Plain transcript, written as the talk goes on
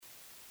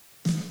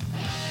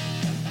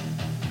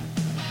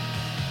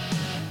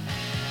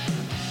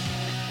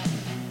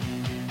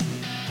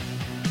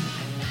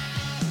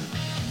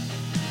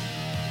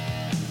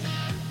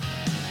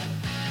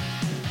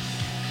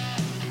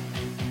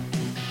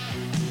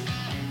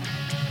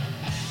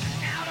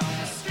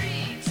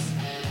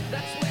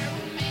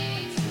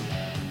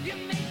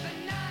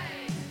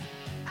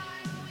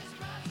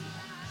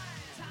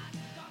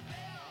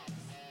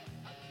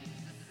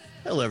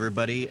Hello,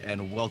 everybody,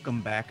 and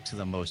welcome back to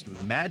the most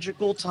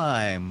magical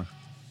time,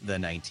 the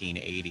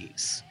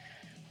 1980s.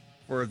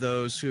 For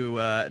those who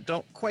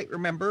don't quite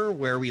remember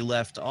where we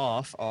left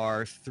off,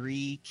 our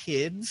three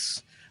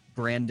kids,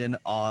 Brandon,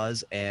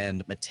 Oz,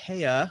 and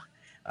Matea,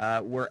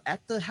 were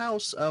at the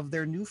house of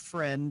their new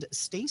friend,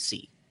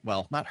 Stacy.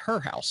 Well, not her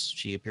house.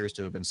 She appears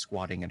to have been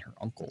squatting in her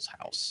uncle's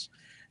house.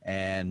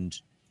 And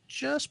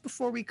just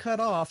before we cut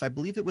off, I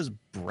believe it was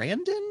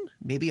Brandon,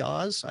 maybe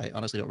Oz, I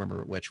honestly don't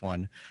remember which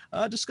one,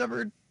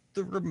 discovered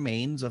the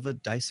remains of a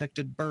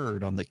dissected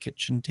bird on the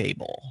kitchen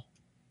table.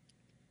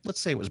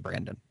 Let's say it was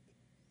Brandon.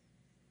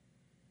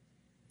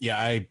 Yeah,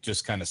 I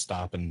just kind of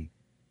stop and,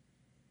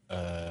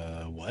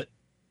 what?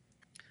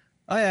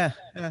 Oh yeah,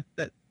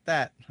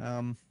 that.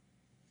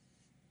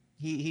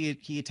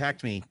 He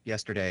attacked me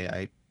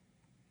yesterday.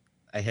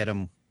 I hit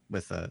him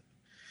with a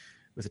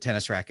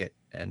tennis racket,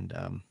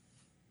 and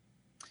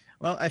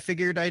well, I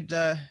figured I'd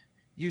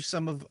use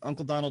some of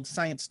Uncle Donald's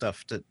science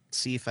stuff to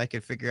see if I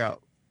could figure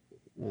out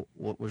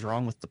what was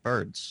wrong with the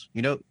birds.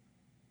 Yeah,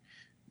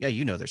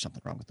 there's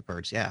something wrong with the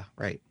birds. Yeah,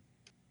 right.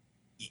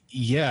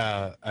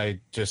 Yeah, I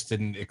just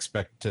didn't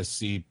expect to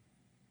see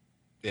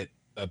it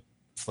a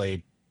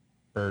flayed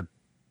bird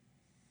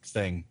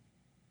thing.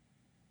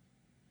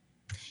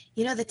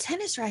 The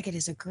tennis racket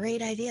is a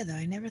great idea, though.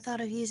 I never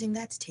thought of using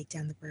that to take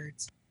down the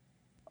birds.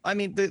 I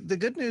mean, the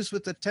good news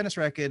with the tennis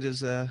racket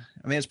is,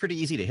 it's pretty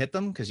easy to hit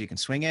them because you can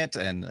swing it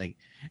and like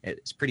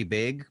it's pretty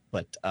big,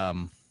 but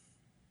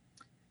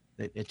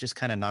it just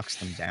kind of knocks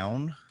them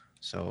down.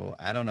 So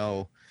I don't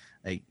know.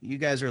 Like you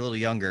guys are a little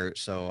younger,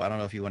 so I don't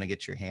know if you want to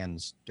get your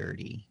hands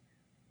dirty.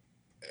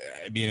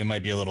 I mean, it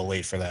might be a little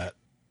late for that.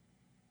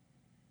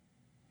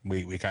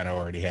 We kind of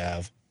already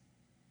have.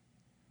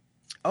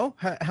 Oh,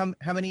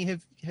 how many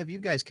have you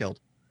guys killed?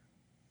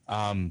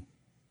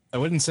 I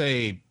wouldn't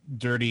say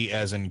dirty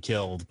as in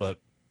killed, but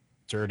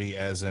dirty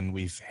as in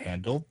we've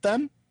handled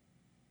them,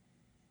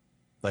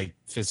 like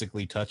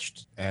physically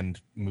touched and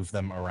moved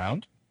them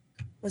around.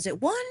 Was it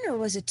one or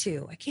was it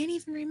two? I can't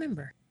even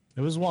remember.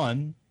 It was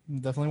one,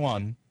 definitely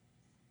one.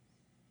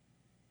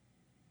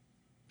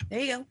 There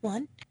you go,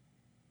 one.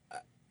 I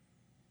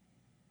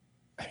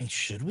mean,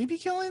 should we be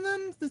killing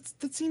them?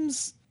 That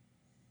seems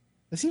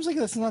like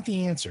that's not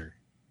the answer.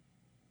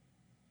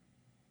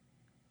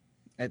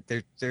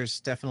 There's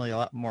definitely a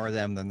lot more of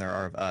them than there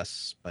are of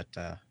us, but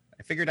I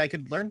figured I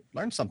could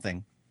learn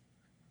something.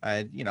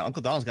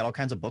 Uncle Donald's got all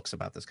kinds of books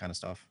about this kind of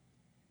stuff.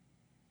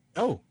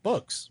 Oh,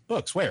 books.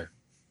 Where?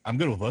 I'm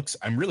good with books.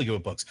 I'm really good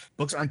with books.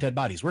 Books aren't dead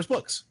bodies. Where's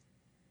books?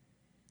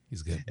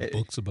 He's got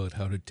books about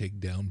how to take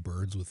down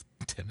birds with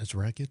tennis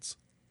rackets.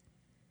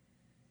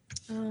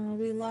 Oh,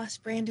 we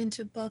lost Brandon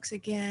to books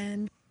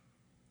again.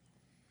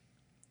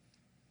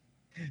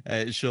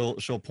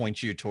 She'll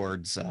point you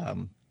towards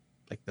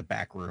like the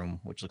back room,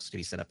 which looks to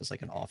be set up as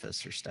like an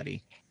office or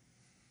study.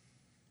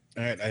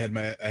 All right, I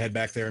head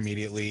back there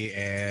immediately,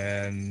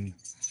 and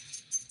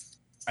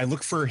I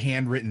look for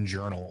handwritten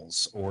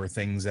journals or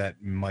things that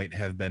might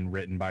have been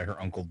written by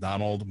her Uncle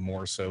Donald,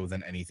 more so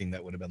than anything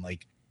that would have been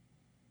like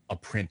a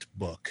print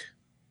book.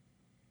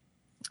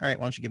 All right,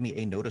 why don't you give me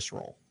a notice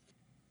roll?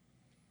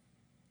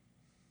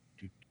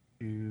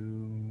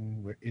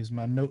 Where is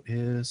my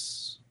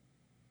notice?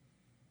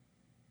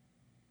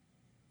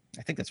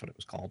 I think that's what it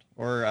was called,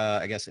 or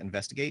I guess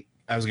investigate.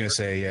 I was gonna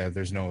say, yeah.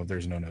 There's no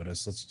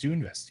notice. Let's do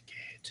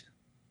investigate.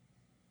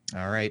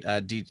 All right.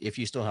 If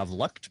you still have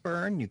luck to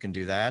burn, you can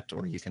do that,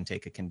 or you can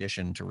take a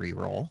condition to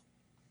re-roll.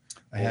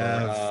 I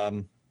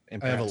have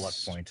a luck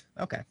point.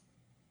 Okay.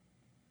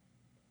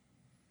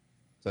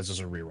 So that's just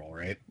a re-roll,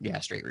 right? Yeah,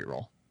 straight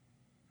re-roll.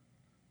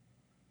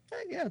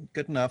 Yeah,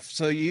 good enough.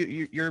 So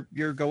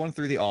you're going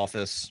through the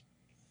office.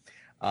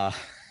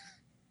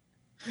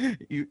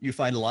 You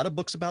find a lot of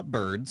books about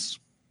birds.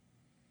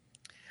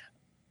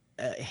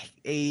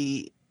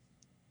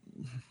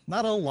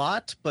 Not a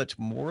lot, but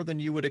more than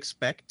you would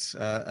expect.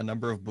 A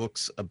number of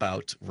books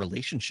about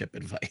relationship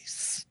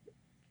advice.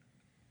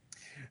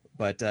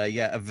 But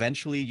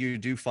eventually you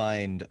do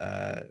find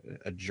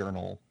a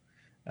journal.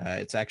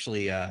 It's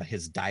actually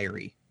his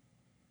diary,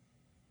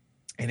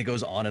 and it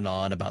goes on and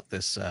on about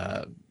this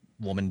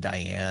woman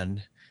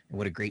Diane and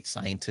what a great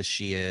scientist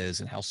she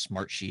is, and how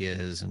smart she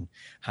is, and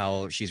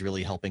how she's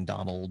really helping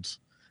Donald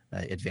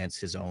advance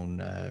his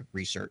own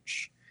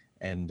research.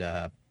 And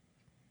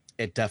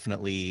it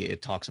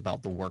talks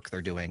about the work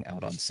they're doing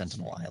out on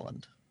Sentinel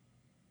Island.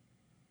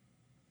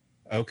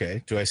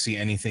 Okay. Do I see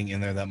anything in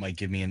there that might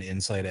give me an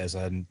insight as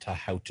to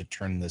how to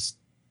turn this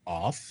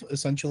off,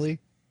 essentially?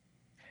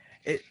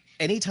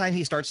 Anytime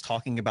he starts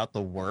talking about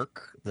the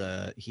work,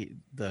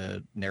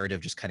 the narrative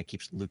just kind of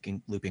keeps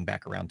looping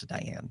back around to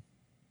Diane.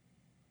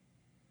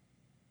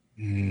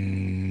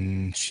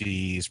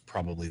 She's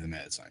probably the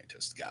mad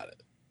scientist. Got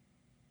it.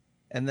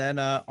 And then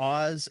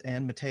Oz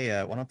and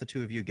Matea, why don't the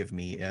two of you give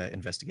me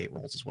investigate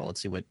rolls as well?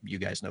 Let's see what you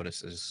guys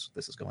notice as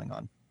this is going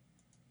on.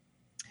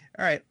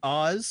 All right,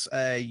 Oz,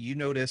 you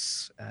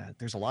notice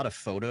there's a lot of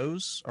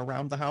photos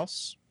around the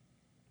house,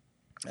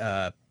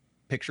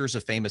 pictures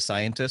of famous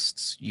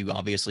scientists. You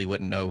obviously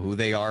wouldn't know who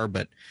they are,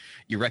 but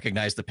you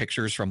recognize the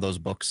pictures from those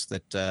books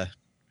that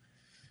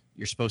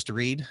you're supposed to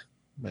read.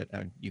 But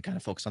you kind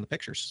of focus on the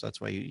pictures. So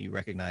that's why you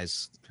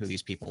recognize who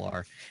these people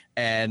are.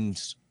 And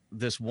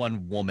this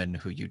one woman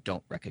who you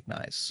don't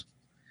recognize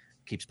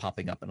keeps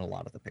popping up in a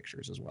lot of the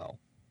pictures as well.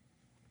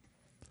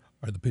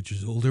 Are the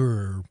pictures older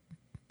or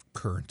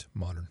current,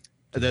 modern?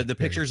 The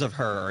pictures of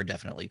her are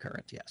definitely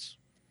current, yes.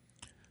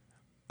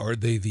 Are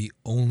they the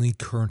only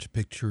current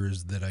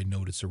pictures that I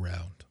notice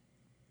around?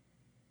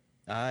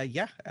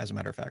 Yeah, as a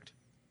matter of fact.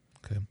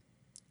 Okay.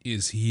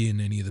 Is he in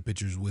any of the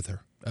pictures with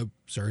her?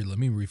 Sorry, let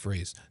me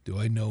rephrase. Do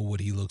I know what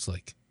he looks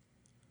like?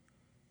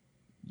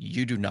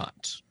 You do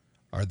not.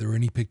 Are there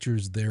any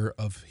pictures there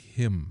of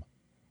him?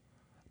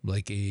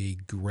 Like a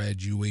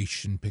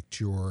graduation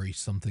picture or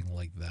something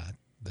like that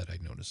I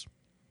notice?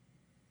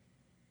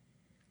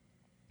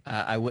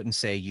 I wouldn't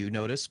say you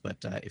notice, but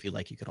if you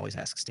like, you could always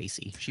ask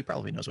Stacy. She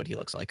probably knows what he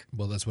looks like.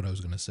 Well, that's what I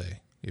was going to say.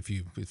 If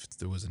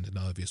there wasn't an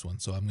obvious one,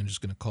 so I'm just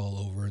going to call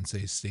over and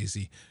say,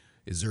 Stacy,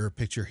 is there a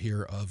picture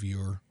here of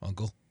your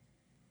uncle?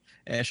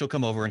 And she'll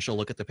come over and she'll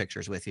look at the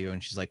pictures with you,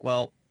 and she's like,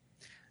 "Well,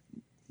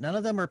 none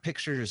of them are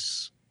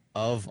pictures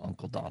of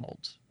Uncle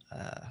Donald.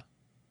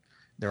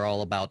 They're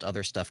all about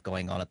other stuff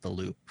going on at the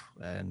Loop,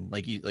 and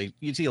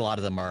you see a lot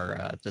of them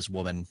are this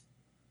woman."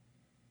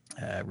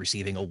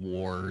 Receiving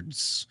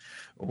awards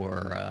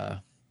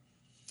or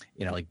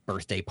like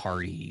birthday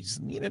parties,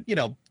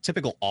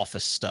 typical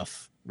office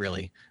stuff,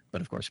 really.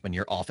 But of course, when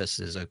your office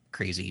is a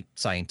crazy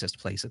scientist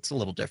place, it's a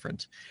little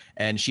different.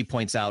 And she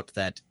points out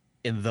that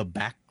in the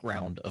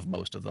background of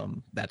most of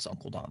them, that's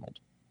Uncle Donald.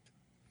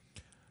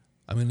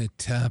 I'm going to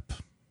tap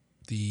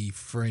the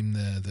frame,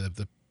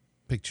 the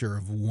picture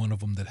of one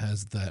of them that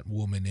has that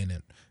woman in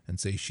it,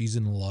 and say, she's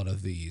in a lot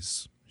of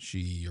these. She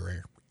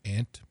your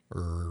aunt,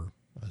 or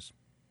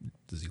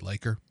does he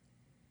like her?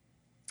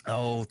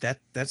 Oh,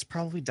 that's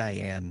probably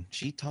Diane.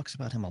 She talks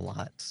about him a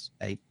lot.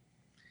 I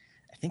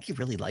think he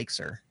really likes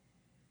her.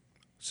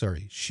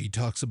 Sorry, she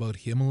talks about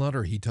him a lot,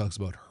 or he talks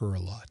about her a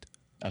lot?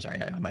 Oh,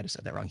 sorry, I might have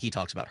said that wrong. He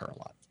talks about her a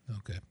lot.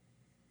 Okay.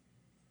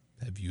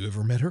 Have you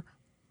ever met her?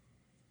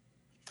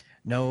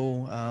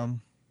 No,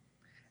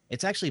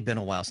 it's actually been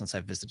a while since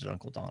I've visited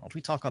Uncle Donald.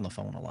 We talk on the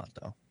phone a lot,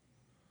 though.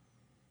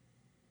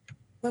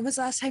 When was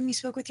the last time you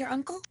spoke with your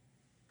uncle?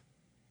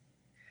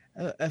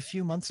 A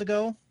few months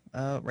ago,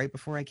 right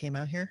before I came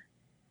out here.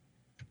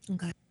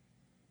 Okay.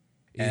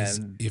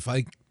 If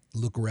I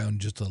look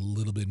around just a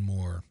little bit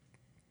more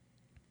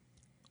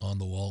on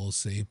the walls,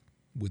 say,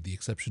 with the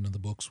exception of the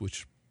books,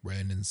 which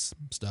Brandon's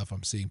stuff,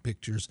 I'm seeing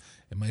pictures.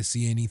 Am I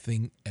seeing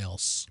anything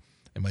else?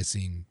 Am I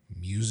seeing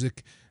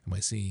music? Am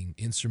I seeing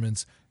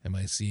instruments? Am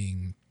I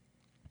seeing,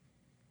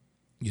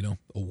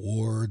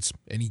 awards?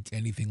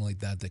 Anything like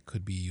that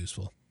could be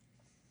useful?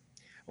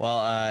 Well,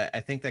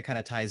 I think that kind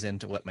of ties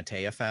into what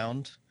Matea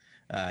found.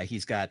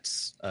 He's got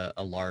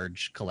a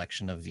large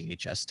collection of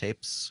VHS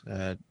tapes.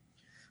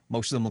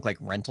 Most of them look like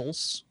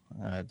rentals.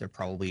 They're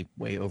probably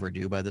way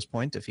overdue by this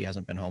point if he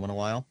hasn't been home in a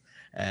while.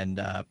 And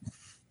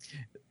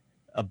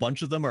a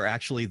bunch of them are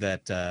actually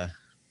the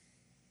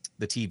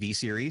TV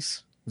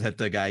series that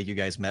the guy you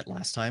guys met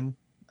last time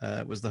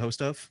was the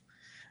host of.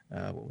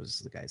 What was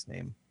the guy's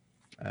name?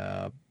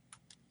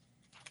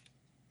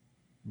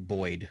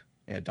 Boyd.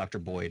 Yeah, Dr.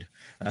 Boyd,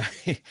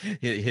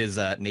 his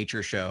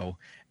nature show,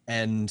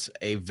 and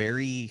a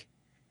very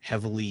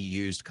heavily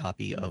used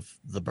copy of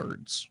The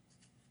Birds.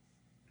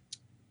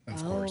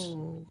 Of course.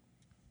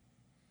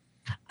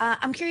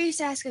 I'm curious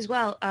to ask as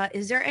well,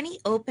 is there any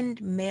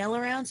opened mail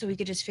around so we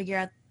could just figure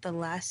out the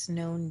last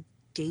known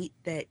date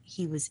that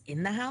he was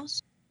in the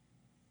house?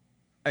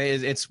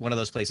 It's one of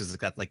those places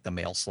that's got like the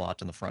mail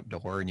slot in the front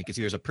door, and you can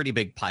see there's a pretty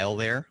big pile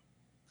there.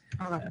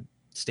 Okay.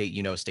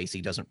 Stacy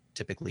doesn't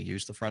typically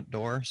use the front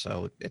door,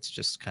 so it's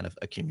just kind of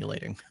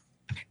accumulating.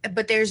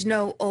 But there's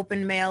no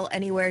open mail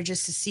anywhere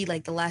just to see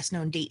like the last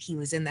known date he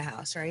was in the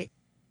house, right?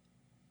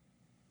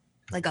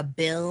 Like a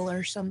bill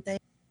or something?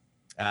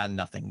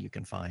 Nothing you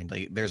can find.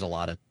 Like, there's a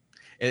lot of.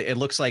 It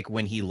looks like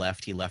when he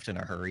left in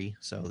a hurry,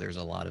 so there's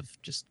a lot of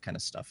just kind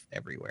of stuff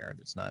everywhere.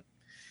 It's not.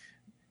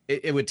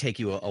 It would take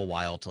you a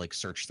while to like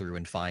search through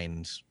and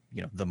find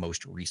the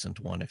most recent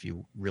one if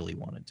you really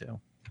wanted to.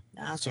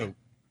 Okay. So,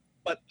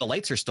 but the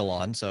lights are still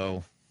on,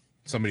 so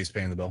somebody's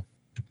paying the bill.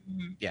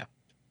 Mhm. Yeah.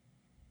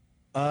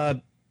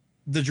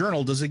 The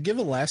journal, does it give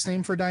a last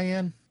name for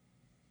Diane?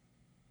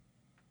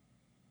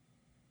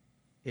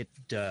 It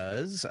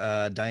does.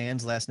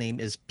 Diane's last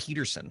name is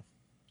Peterson.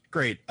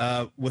 Great.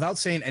 Without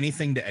saying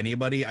anything to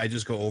anybody, I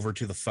just go over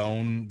to the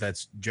phone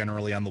that's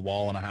generally on the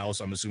wall in a house.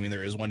 I'm assuming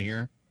there is one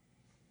here.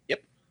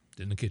 Yep.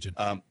 In the kitchen.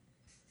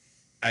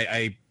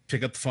 I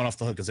pick up the phone off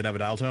the hook. Does it have a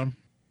dial tone?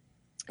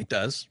 It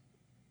does.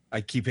 I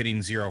keep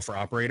hitting 0 for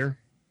operator.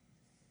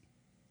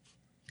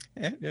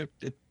 Yeah,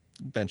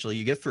 eventually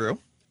you get through.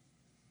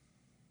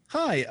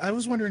 Hi, I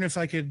was wondering if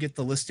I could get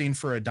the listing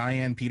for a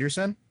Diane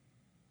Peterson.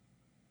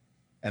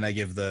 And I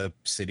give the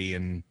city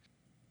and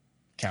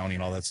county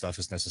and all that stuff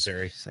as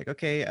necessary. It's like,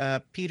 okay,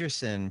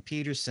 Peterson.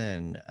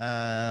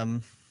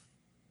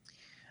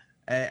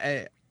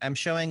 I'm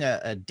showing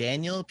a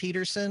Daniel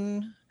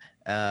Peterson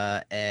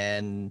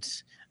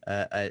and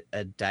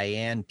a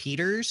Diane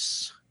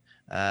Peters,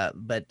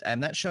 but I'm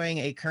not showing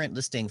a current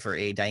listing for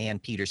a Diane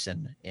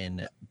Peterson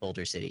in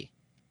Boulder City.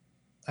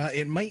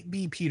 It might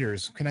be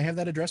Peters. Can I have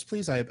that address,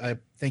 please? I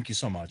thank you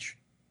so much.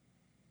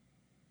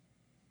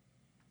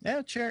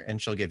 Yeah, sure.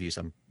 And she'll give you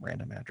some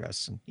random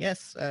address. And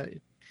yes,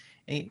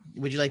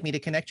 would you like me to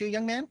connect you,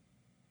 young man?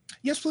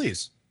 Yes,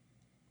 please.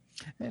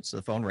 And so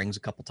the phone rings a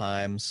couple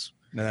times.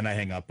 And then I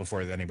hang up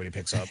before anybody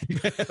picks up.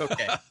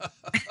 Okay.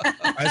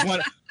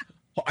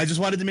 I just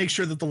wanted to make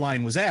sure that the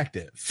line was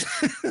active.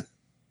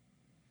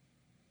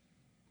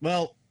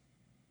 Well,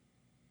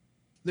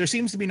 there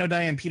seems to be no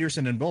Diane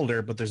Peterson in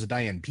Boulder, but there's a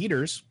Diane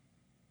Peters.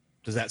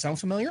 Does that sound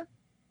familiar?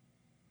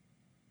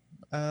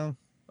 I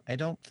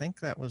don't think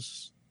that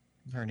was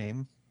her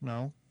name.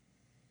 No.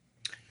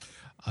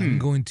 I'm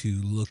going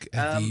to look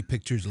at the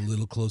pictures a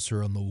little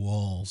closer on the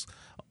walls.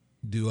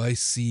 Do I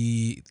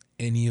see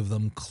any of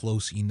them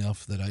close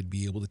enough that I'd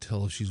be able to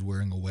tell if she's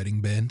wearing a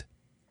wedding band?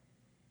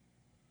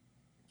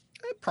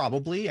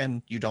 Probably,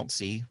 and you don't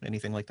see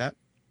anything like that.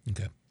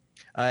 Okay.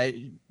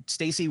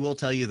 Stacy will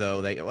tell you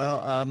though that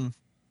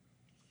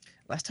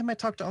last time I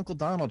talked to Uncle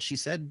Donald, she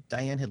said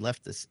Diane had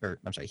left this, or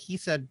I'm sorry, he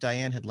said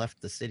Diane had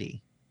left the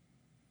city.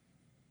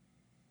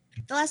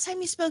 The last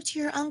time you spoke to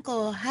your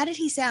uncle, how did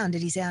he sound?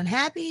 Did he sound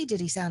happy?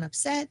 Did he sound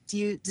upset?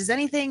 Does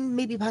anything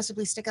maybe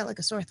possibly stick out like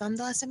a sore thumb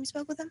the last time you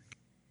spoke with him?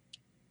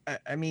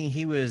 I mean,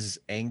 he was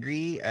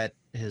angry at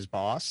his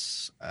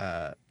boss.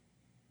 I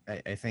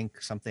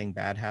think something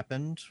bad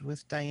happened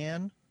with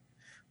Diane,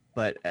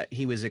 but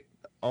he was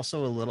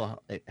also a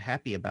little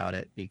happy about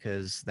it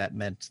because that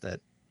meant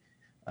that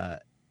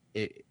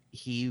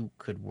he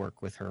could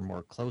work with her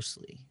more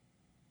closely.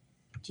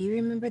 Do you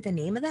remember the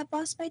name of that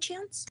boss by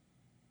chance?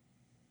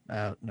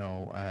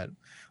 No,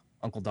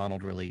 Uncle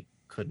Donald really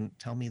couldn't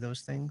tell me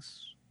those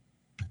things.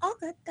 Oh,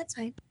 good. That's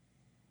fine.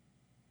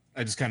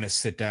 I just kind of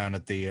sit down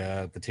at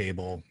the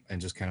table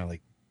and just kind of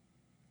like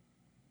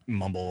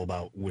mumble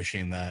about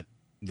wishing that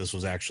this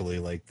was actually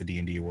like the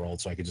D&D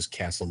world, so I could just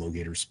cast a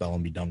Logator spell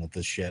and be done with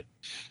this shit.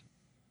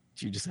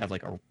 Do you just have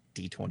like a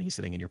D20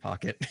 sitting in your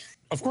pocket?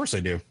 Of course I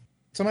do.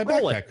 It's on my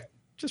Roll backpack. it,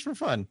 just for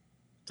fun.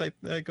 Type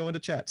go into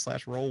chat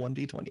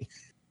 /roll1d20.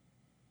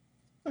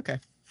 Okay.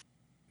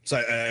 So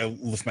I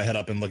lift my head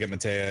up and look at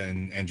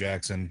Matea and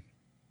Jackson.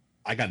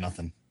 I got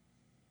nothing.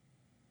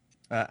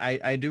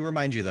 I do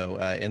remind you, though,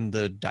 in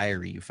the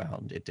diary you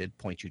found, it did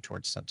point you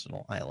towards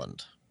Sentinel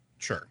Island.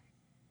 Sure.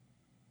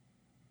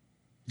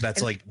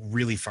 That's like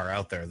really far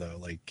out there, though.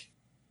 Like,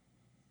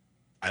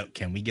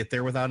 can we get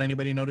there without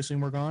anybody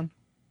noticing we're gone?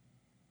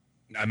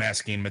 I'm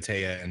asking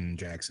Matea and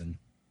Jackson.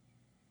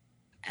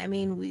 I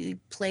mean, we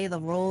play the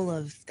role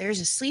of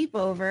there's a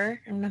sleepover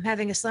and I'm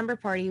having a slumber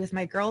party with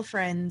my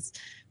girlfriends,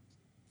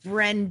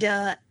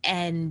 Brenda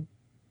and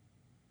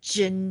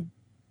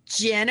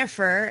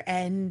Jennifer,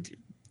 and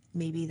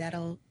maybe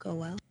that'll go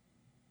well.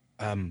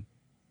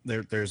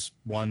 There's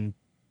one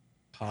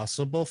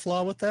possible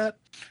flaw with that.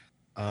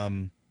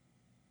 I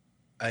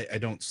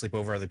don't sleep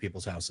over other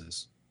people's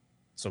houses,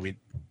 so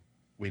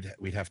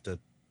we'd have to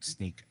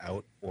sneak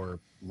out or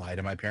lie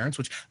to my parents,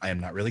 which I am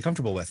not really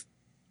comfortable with.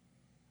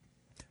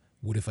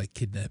 What if I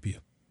kidnap you?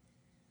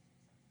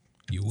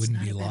 You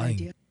wouldn't be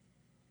lying.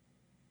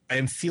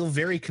 I feel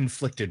very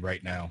conflicted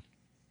right now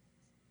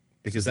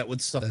because that would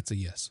that's a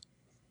yes.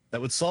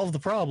 That would solve the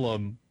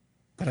problem,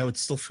 but I would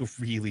still feel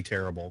really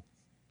terrible.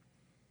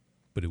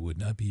 But it would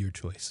not be your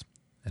choice,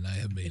 and I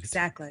have made it.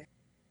 Exactly.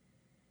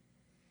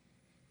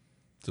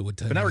 So what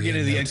time? But now we're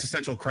getting to the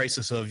existential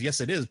crisis of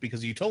yes, it is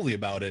because you told me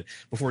about it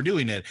before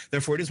doing it.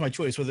 Therefore, it is my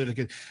choice whether to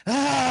get.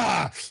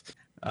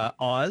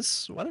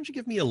 Oz, why don't you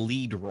give me a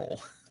lead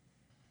roll?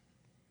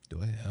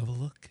 Do I have a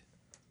look?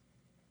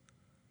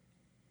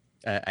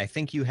 I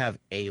think you have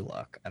a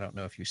luck. I don't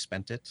know if you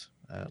spent it.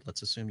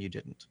 Let's assume you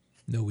didn't.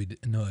 No,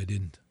 No, I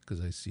didn't,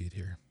 because I see it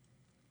here.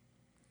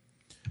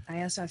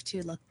 I also have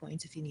 2 luck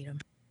points if you need them.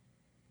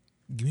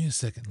 Give me a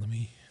second.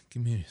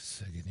 Give me a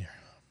second here.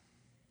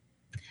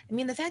 I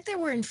mean, the fact that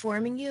we're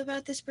informing you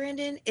about this,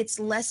 Brandon, it's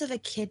less of a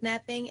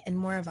kidnapping and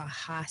more of a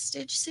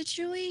hostage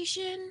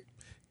situation.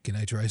 Can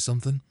I try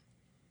something?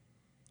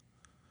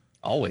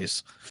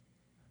 Always.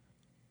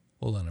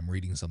 Hold on, I'm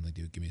reading something,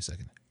 dude. Give me a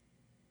second.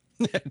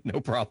 No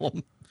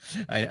problem.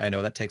 I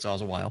know that takes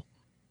Oz a while.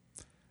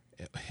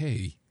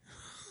 Hey.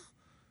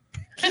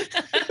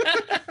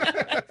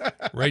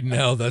 Right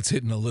now, that's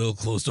hitting a little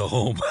close to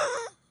home.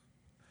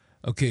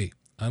 Okay,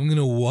 I'm going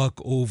to walk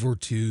over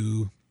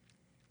to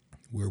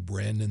where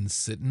Brandon's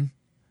sitting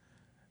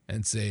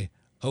and say,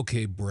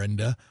 okay,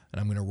 Brenda,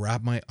 and I'm going to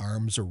wrap my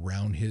arms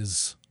around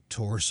his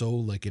torso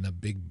like in a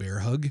big bear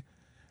hug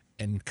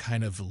and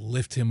kind of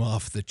lift him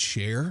off the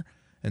chair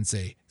and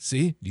say,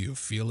 see, do you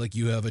feel like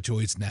you have a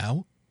choice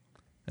now?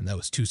 And that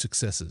was 2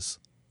 successes.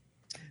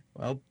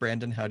 Well,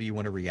 Brandon, how do you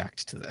want to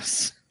react to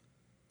this?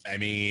 I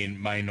mean,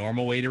 my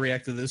normal way to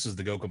react to this is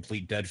to go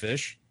complete dead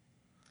fish.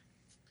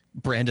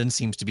 Brandon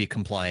seems to be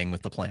complying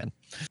with the plan.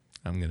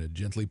 I'm going to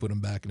gently put him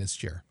back in his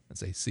chair and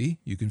say, see,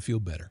 you can feel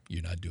better.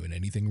 You're not doing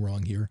anything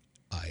wrong here.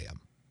 I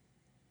am.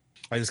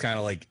 I just kind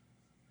of like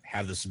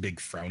have this big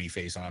frowny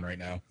face on right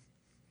now.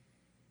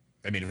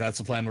 I mean, if that's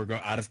the plan we're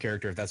going out of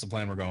character, if that's the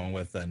plan we're going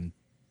with, then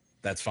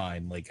that's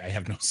fine. Like, I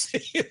have no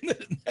say in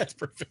it, and that's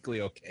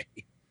perfectly okay.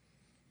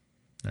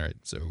 All right.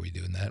 So are we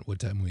doing that? What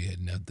time are we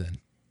heading out then?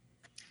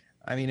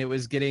 I mean, it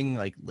was getting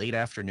like late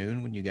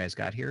afternoon when you guys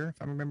got here,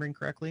 if I'm remembering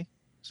correctly.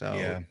 So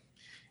Yeah.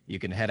 You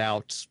can head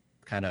out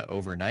kind of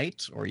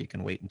overnight, or you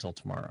can wait until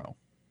tomorrow.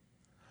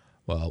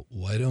 Well,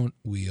 why don't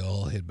we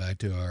all head back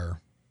to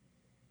our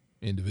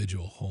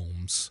individual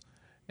homes,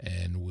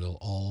 and we'll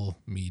all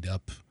meet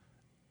up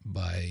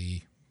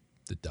by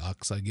the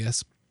docks, I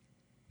guess,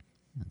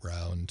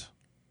 around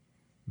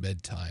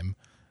bedtime,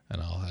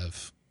 and I'll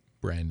have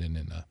Brandon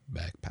in a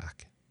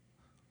backpack.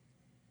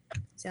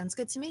 Sounds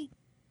good to me.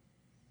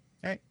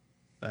 All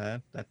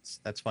right.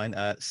 That's fine.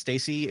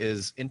 Stacy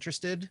is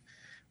interested,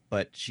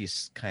 but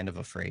she's kind of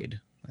afraid.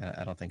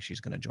 I don't think she's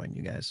going to join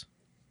you guys.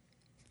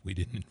 We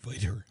didn't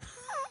invite her.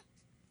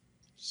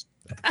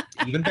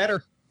 Even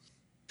better.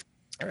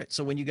 All right.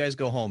 So when you guys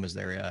go home, is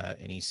there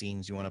any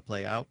scenes you want to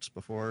play out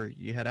before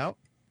you head out?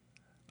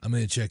 I'm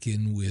going to check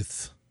in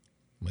with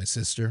my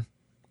sister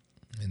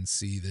and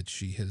see that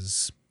she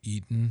has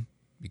eaten,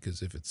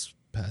 because if it's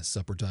past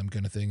supper time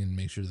kind of thing, and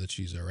make sure that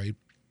she's all right,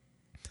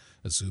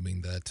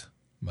 assuming that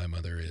my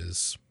mother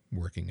is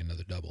working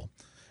another double,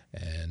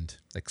 and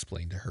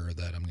explain to her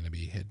that I'm going to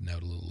be heading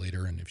out a little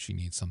later, and if she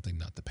needs something,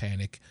 not to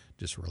panic,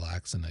 just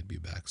relax, and I'd be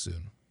back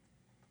soon.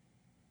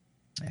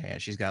 Yeah,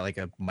 she's got like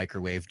a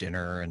microwave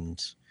dinner,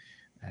 and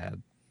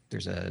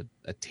there's a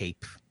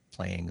tape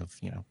playing of,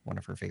 one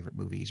of her favorite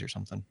movies or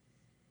something.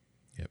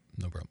 Yep,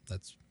 no problem.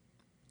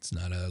 It's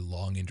not a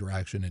long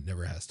interaction. It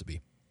never has to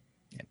be.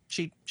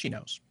 Yeah, she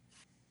knows.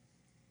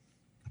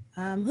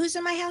 Who's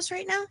in my house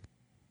right now?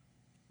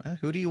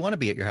 Who do you want to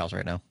be at your house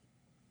right now?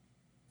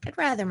 I'd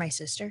rather my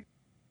sister.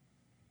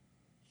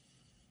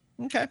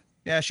 Okay.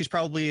 Yeah, she's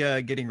probably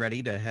getting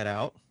ready to head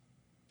out.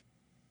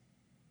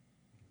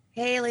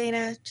 Hey,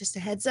 Elena, just a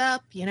heads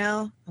up,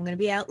 I'm going to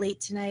be out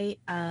late tonight.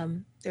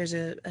 There's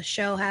a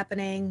show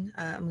happening.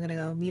 I'm going to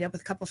go meet up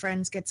with a couple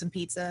friends, get some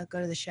pizza,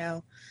 go to the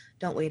show.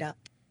 Don't wait up.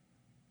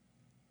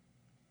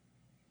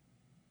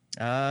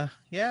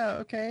 Yeah,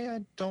 okay.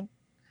 I don't,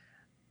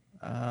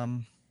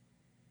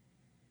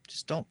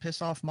 just don't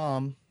piss off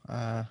Mom.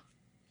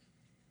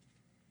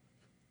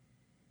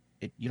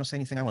 You don't say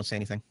anything, I won't say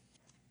anything.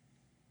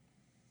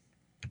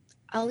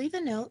 I'll leave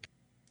a note.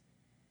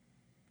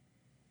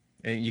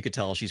 And you could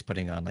tell she's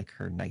putting on like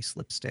her nice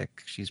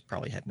lipstick. She's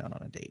probably heading out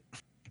on a date.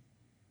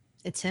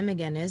 It's him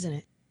again, isn't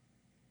it?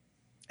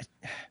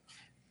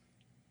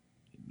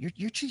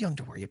 You're too young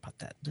to worry about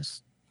that.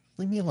 Just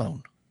leave me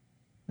alone.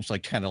 Just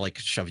like kind of like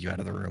shove you out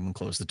of the room and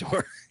close the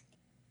door.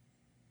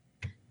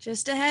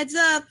 Just a heads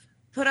up.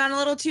 Put on a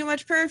little too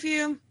much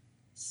perfume.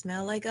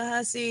 Smell like a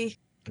hussy.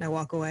 And I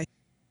walk away.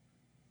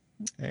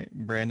 Hey,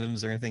 Brandon,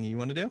 is there anything you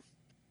want to do?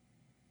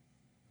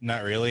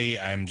 Not really.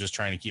 I'm just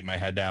trying to keep my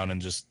head down and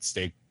just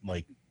stay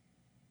like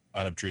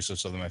unobtrusive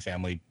so that my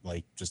family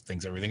like just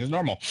thinks everything is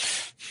normal.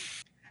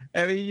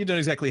 I mean, you don't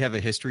exactly have a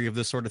history of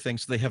this sort of thing,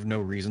 so they have no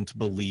reason to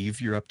believe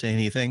you're up to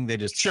anything. They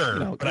just, Sure,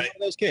 but one of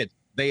those kids.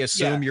 They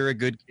assume you're a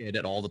good kid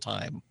at all the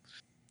time.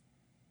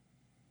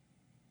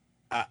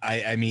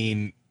 I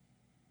mean,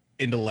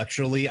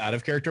 intellectually out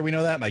of character, we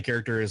know that. My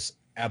character is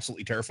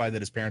absolutely terrified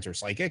that his parents are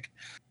psychic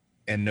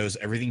and knows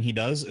everything he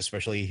does,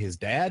 especially his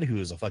dad, who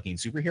is a fucking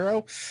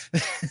superhero.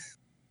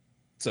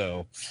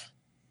 So,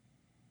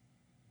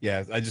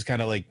 yeah, I just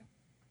kind of like,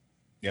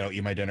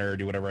 eat my dinner,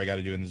 do whatever I got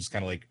to do, and just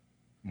kind of like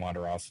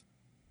wander off.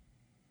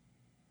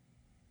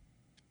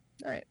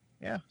 All right.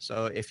 Yeah.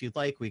 So if you'd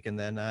like, we can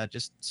then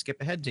just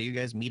skip ahead to you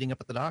guys meeting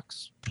up at the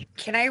docks.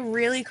 Can I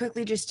really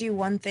quickly just do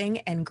one thing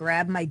and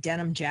grab my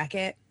denim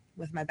jacket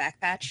with my back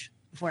patch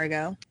before I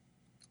go?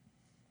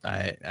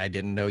 I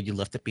didn't know you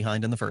left it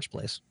behind in the first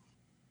place.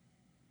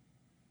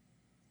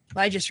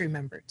 Well, I just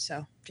remembered,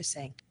 so just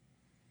saying.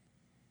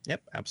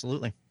 Yep,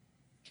 absolutely.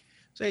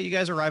 So you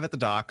guys arrive at the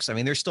docks. I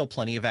mean, there's still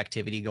plenty of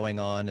activity going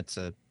on. It's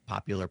a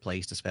popular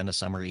place to spend a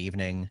summer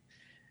evening.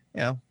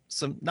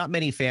 Not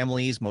many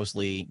families,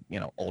 mostly,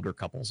 older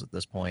couples at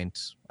this point.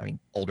 I mean,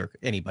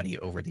 anybody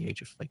over the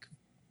age of like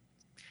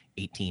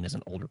 18 is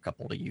an older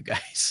couple to you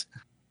guys.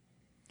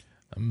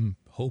 I'm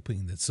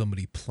hoping that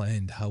somebody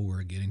planned how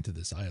we're getting to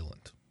this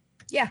island.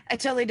 Yeah, I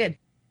totally did.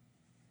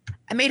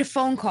 I made a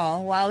phone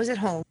call while I was at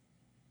home,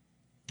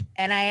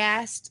 and I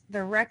asked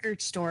the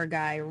record store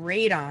guy,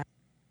 Radon,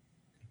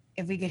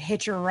 if we could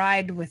hitch a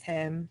ride with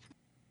him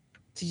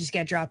to just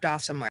get dropped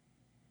off somewhere.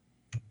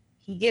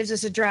 He gives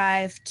us a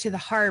drive to the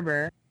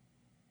harbor,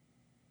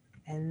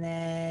 and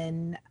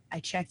then I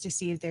check to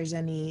see if there's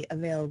any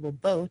available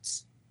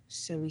boats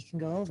so we can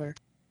go over.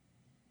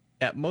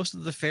 Yeah, most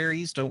of the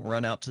ferries don't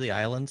run out to the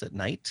islands at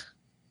night.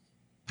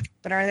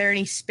 But are there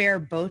any spare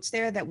boats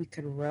there that we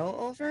could row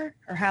over?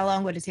 Or how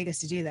long would it take us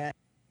to do that?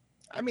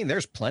 I mean,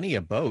 there's plenty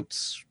of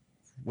boats.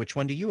 Which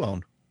one do you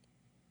own?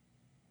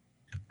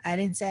 I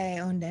didn't say I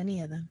owned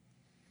any of them.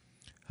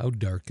 How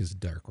dark is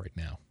dark right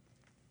now?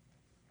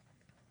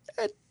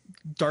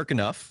 Dark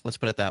enough, let's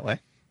put it that way.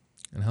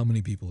 And how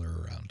many people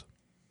are around?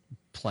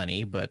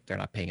 Plenty, but they're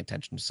not paying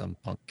attention to some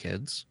punk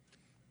kids.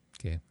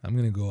 Okay, I'm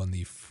going to go on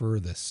the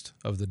furthest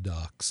of the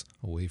docks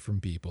away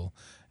from people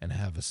and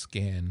have a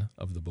scan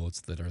of the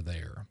boats that are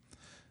there.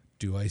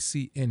 Do I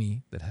see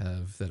any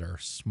that are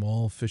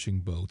small fishing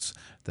boats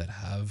that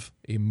have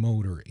a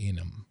motor in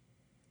them?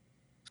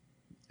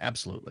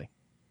 Absolutely.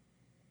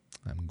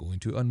 I'm going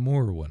to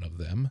unmoor one of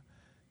them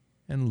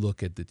and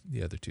look at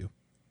the other two.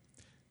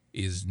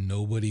 Is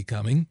nobody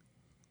coming?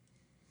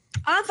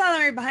 I'm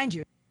following right behind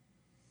you.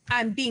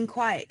 I'm being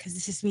quiet because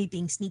this is me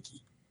being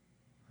sneaky.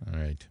 All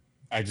right.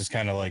 I just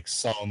kind of like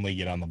sullenly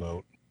get on the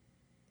boat.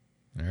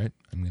 All right.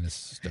 I'm going to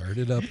start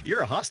it up.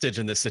 You're a hostage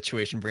in this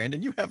situation,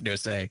 Brandon. You have no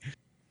say.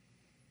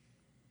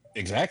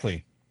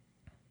 Exactly.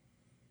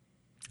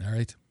 All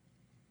right.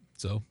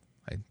 So,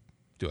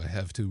 do I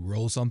have to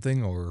roll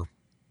something, or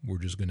we're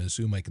just going to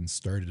assume I can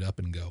start it up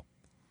and go?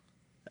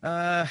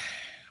 Why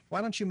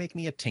don't you make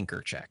me a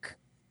tinker check?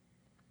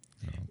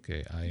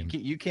 Okay,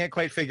 You can't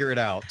quite figure it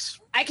out.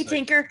 I can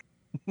tinker.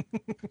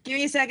 Give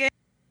me a second.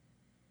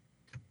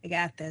 I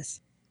got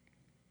this.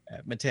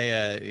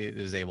 Matea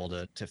is able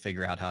to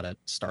figure out how to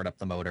start up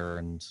the motor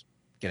and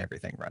get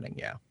everything running.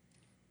 Yeah.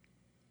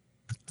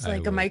 It's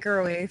like a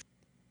microwave.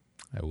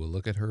 I will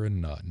look at her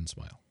and nod and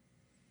smile.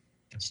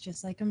 It's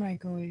just like a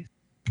microwave.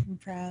 I'm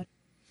proud.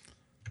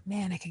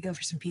 Man, I could go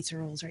for some pizza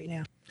rolls right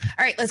now.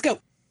 All right, let's go.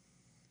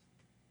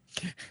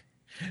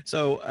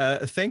 So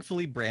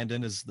thankfully,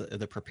 Brandon is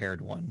the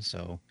prepared one.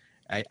 So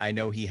I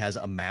know he has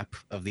a map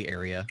of the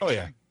area. Oh,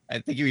 yeah. I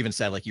think you even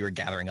said like you were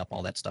gathering up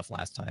all that stuff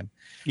last time.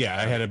 Yeah,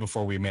 I had it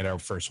before we made our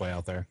first way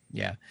out there.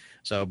 Yeah.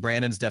 So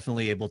Brandon's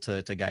definitely able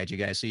to guide you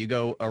guys. So you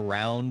go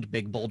around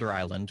Big Boulder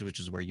Island, which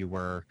is where you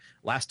were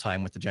last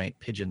time with the giant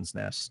pigeon's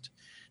nest.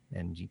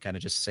 And you kind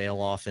of just sail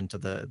off into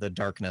the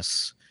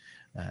darkness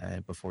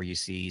before you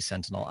see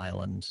Sentinel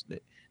Island.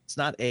 It's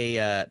not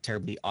a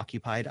terribly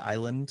occupied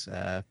island,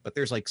 but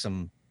there's like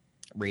some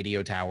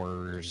radio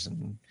towers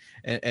and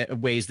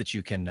ways that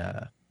you can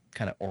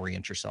kind of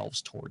orient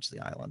yourselves towards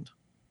the island.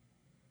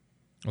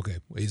 Okay.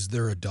 Is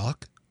there a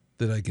dock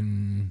that I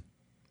can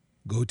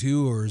go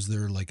to, or is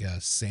there like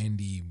a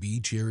sandy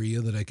beach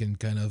area that I can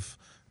kind of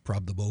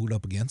prop the boat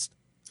up against?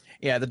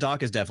 Yeah, the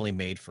dock is definitely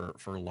made for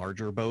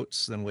larger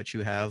boats than what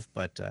you have,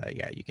 but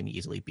yeah, you can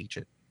easily beach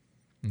it.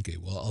 Okay,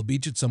 well, I'll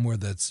beach it somewhere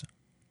that's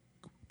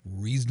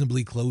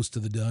reasonably close to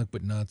the dock,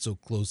 but not so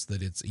close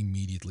that it's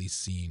immediately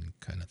seen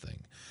kind of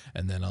thing.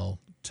 And then I'll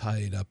tie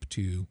it up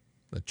to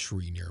a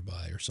tree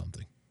nearby or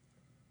something.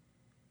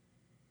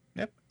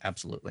 Yep,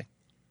 absolutely.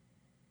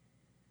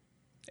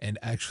 And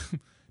actually,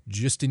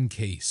 just in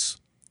case,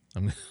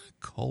 I'm going to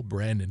call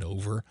Brandon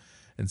over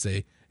and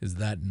say, is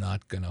that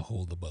not going to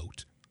hold the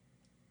boat?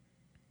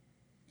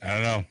 I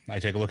don't know. I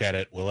take a look at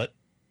it. Will it?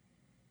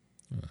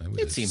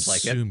 It seems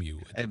like it. You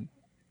would. And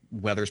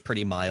weather's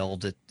pretty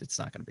mild. It's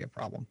not going to be a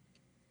problem.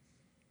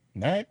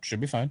 All right.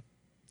 Should be fine.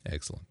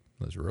 Excellent.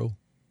 Let's roll.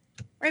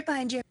 Right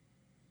behind you.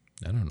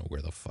 I don't know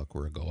where the fuck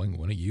we're going.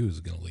 One of you is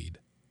going to lead.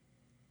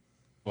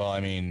 Well,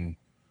 I mean,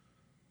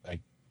 I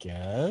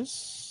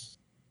guess.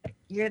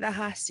 You're the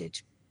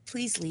hostage.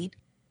 Please lead.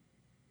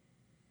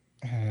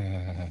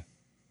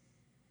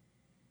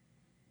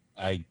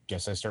 I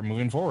guess I start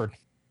moving forward.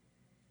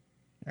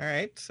 All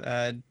right.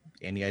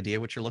 Any idea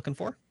what you're looking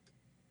for?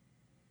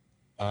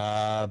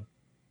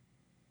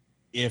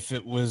 If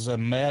it was a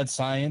mad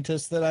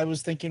scientist that I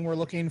was thinking we're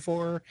looking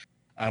for,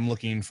 I'm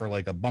looking for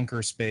like a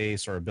bunker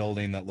space or a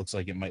building that looks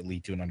like it might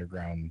lead to an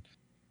underground,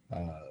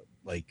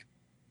 like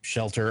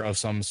shelter of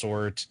some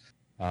sort.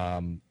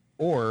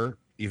 Or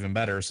even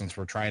better, since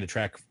we're trying to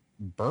track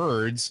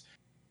birds,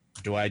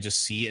 do I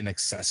just see an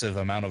excessive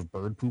amount of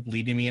bird poop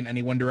leading me in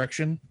any one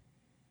direction?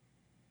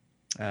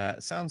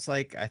 Sounds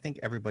like I think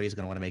everybody's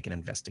going to want to make an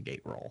investigate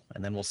roll,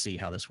 and then we'll see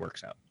how this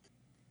works out.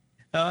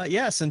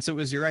 Yeah, since it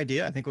was your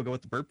idea, I think we'll go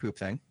with the bird poop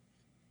thing.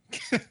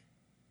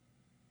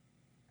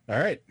 All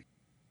right.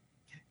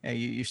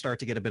 You start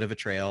to get a bit of a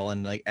trail,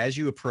 and like as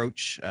you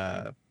approach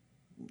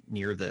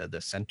near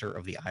the center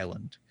of the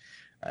island,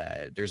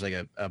 there's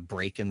like a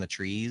break in the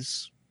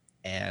trees,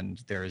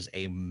 and there's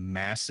a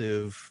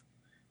massive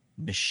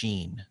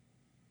machine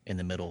in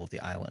the middle of the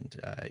island.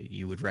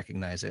 You would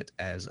recognize it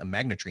as a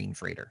magnetrine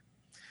freighter.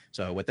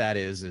 So what that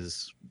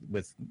is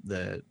with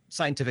the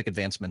scientific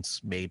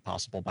advancements made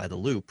possible by the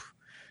loop,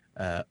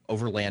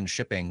 overland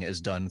shipping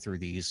is done through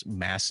these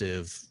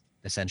massive,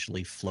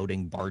 essentially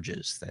floating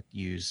barges that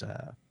use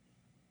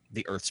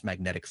the Earth's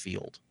magnetic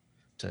field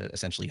to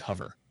essentially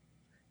hover.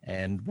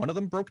 And one of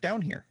them broke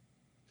down here.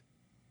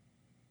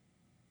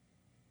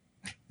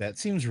 That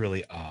seems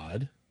really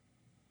odd.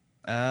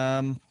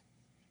 Brandon,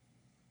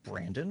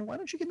 why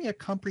don't you give me a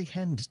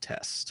comprehend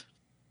test?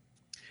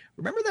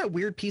 Remember that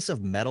weird piece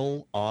of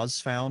metal Oz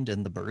found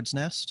in the bird's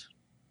nest?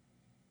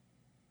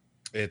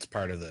 It's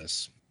part of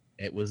this.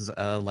 It was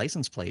a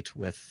license plate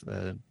with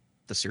the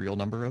serial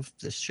number of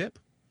this ship.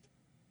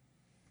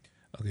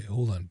 Okay,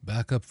 hold on.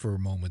 Back up for a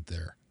moment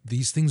there.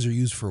 These things are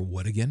used for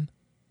what again?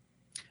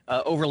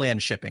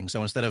 Overland shipping.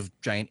 So instead of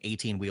giant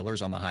 18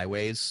 wheelers on the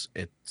highways,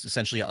 it's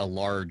essentially a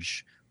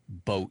large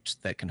boat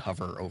that can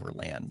hover over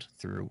land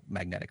through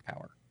magnetic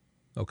power.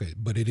 Okay,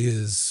 but it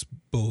is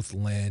both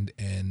land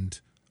and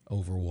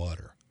over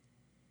water.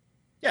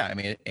 Yeah, I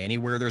mean,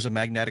 anywhere there's a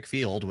magnetic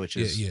field, which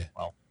is, Yeah.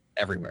 well,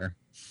 everywhere.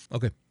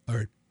 Okay, all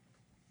right.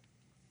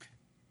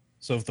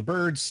 So if the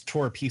birds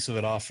tore a piece of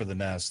it off for the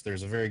nest,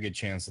 there's a very good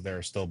chance that there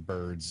are still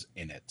birds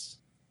in it.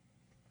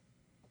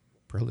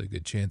 Probably a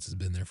good chance it's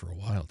been there for a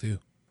while, too.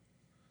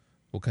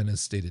 What kind of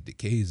state of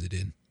decay is it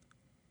in?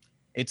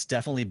 It's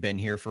definitely been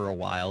here for a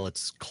while.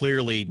 It's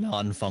clearly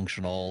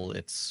non-functional.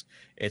 It's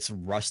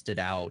rusted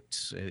out.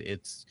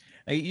 It's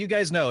you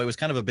guys know it was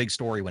kind of a big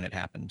story when it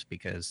happened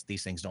because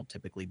these things don't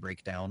typically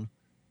break down.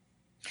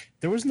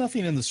 There was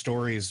nothing in the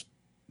stories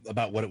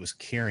about what it was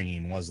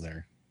carrying, was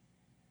there?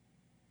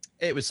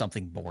 It was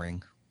something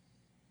boring.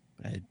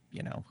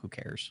 You know, who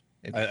cares?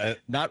 I,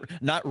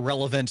 Not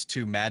relevant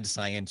to mad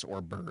science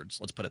or birds.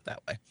 Let's put it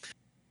that way.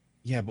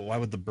 yeah, but why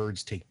would the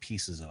birds take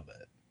pieces of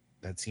it?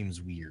 That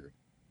seems weird.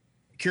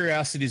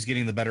 Curiosity is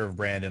getting the better of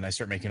Brandon. I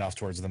start making off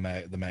towards the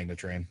magnet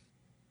train.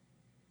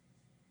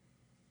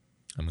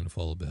 I'm going to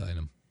follow behind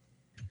him.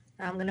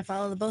 I'm going to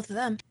follow the both of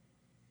them.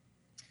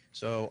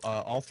 So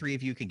all three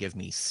of you can give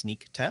me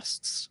sneak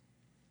tests.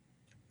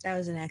 That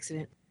was an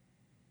accident.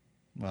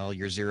 Well,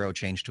 your 0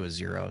 changed to a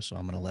 0, so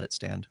I'm going to let it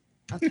stand.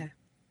 Okay.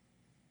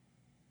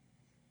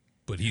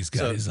 But he's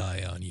got his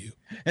eye on you.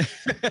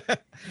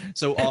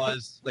 So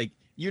Oz, like,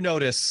 you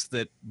notice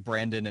that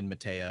Brandon and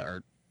Matea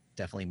are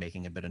definitely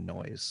making a bit of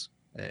noise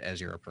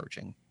as you're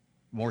approaching,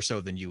 more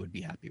so than you would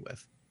be happy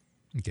with.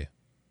 Okay.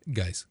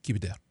 Guys, keep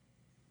it down.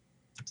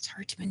 It's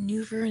hard to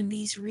maneuver in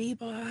these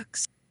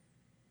Reeboks.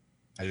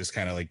 I just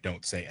kind of like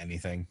don't say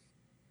anything.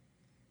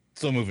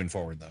 Still moving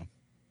forward though.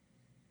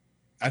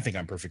 I think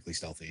I'm perfectly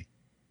stealthy.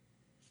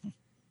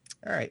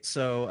 All right,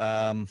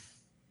 so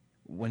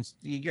once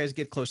you guys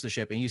get close to the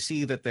ship and you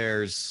see that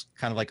there's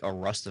kind of like a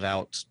rusted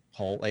out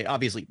hull, like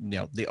obviously, you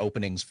know, the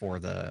openings for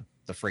the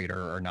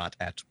freighter are not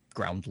at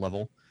ground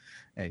level.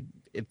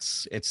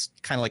 It's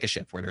kind of like a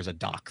ship where there's a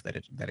dock that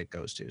it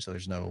goes to, so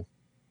there's no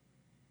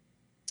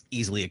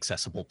easily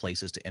accessible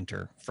places to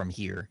enter from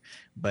here.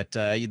 But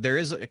there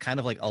is a kind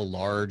of like a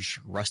large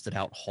rusted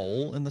out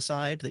hole in the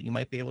side that you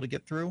might be able to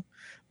get through,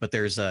 but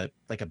there's a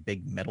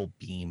big metal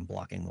beam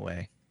blocking the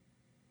way.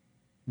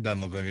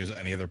 Doesn't look like there's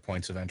any other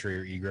points of entry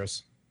or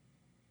egress.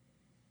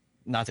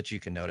 Not that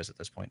you can notice at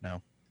this point,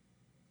 no.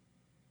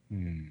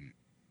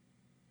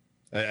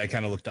 I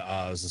kind of look to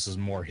Oz. This is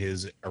more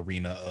his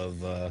arena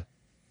of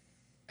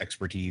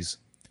expertise.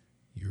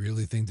 You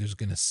really think there's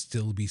going to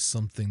still be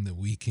something that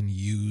we can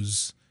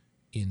use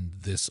in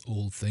this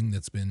old thing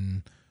that's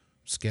been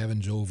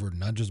scavenged over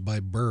not just by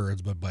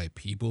birds, but by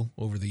people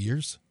over the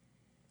years?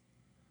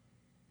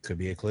 Could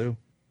be a clue.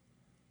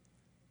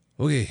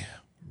 Okay,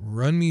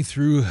 run me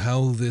through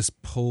how this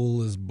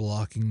pole is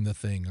blocking the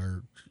thing,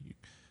 or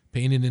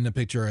paint it in a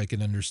picture I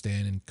can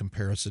understand in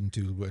comparison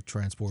to a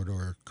transport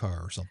or a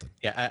car or something.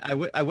 Yeah,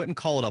 I wouldn't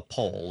call it a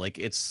pole. Like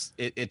it's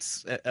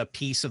a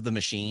piece of the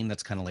machine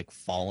that's kind of like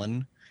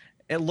fallen.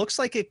 It looks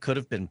like it could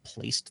have been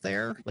placed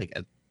there, like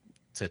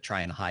to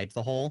try and hide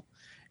the hole.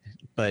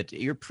 But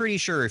you're pretty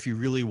sure if you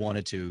really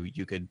wanted to,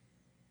 you could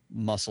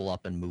muscle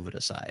up and move it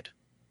aside.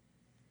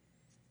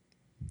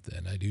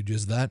 Then I do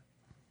just that.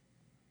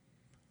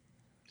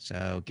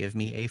 So give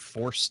me a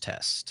force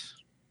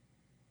test.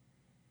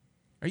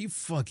 Are you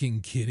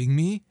fucking kidding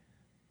me?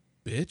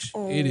 Bitch,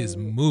 It is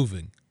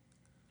moving.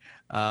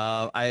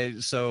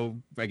 So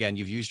again,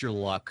 you've used your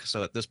luck.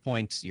 So at this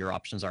point, your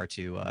options are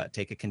to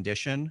take a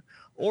condition,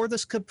 or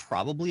this could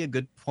probably a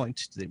good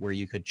point where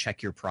you could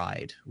check your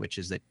pride, which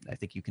is that I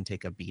think you can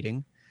take a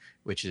beating,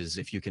 which is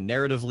if you can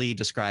narratively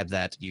describe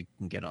that, you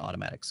can get an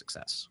automatic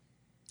success.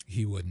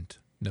 He wouldn't.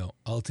 No,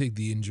 I'll take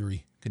the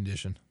injury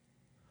condition.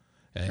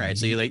 And right.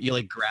 So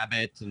you grab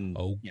it and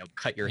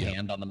cut your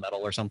hand on the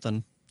metal or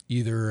something.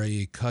 Either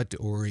a cut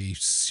or a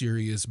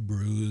serious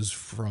bruise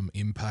from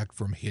impact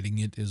from hitting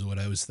it is what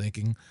I was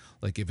thinking.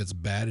 Like if it's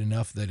bad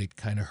enough that it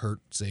kind of hurt,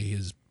 say,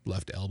 his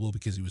left elbow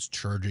because he was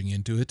charging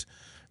into it,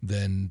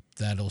 then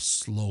that'll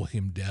slow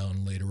him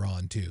down later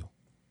on too.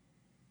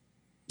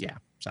 Yeah,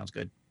 sounds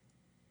good.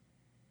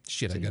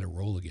 Shit, I got to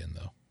roll again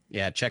though.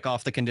 Yeah, check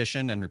off the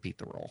condition and repeat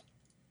the roll.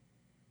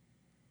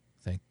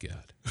 Thank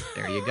God.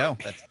 There you go.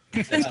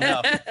 That's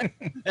enough.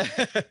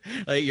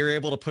 Like, you're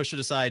able to push it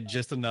aside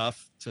just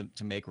enough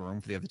to make room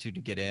for the other two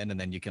to get in, and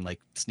then you can like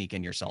sneak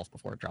in yourself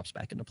before it drops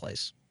back into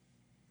place.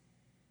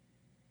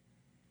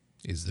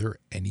 Is there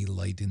any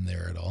light in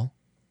there at all?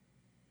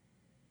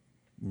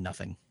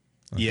 Nothing.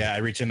 Okay. Yeah, I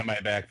reach into my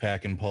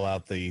backpack and pull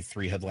out the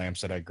 3 headlamps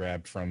that I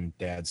grabbed from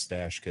Dad's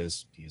stash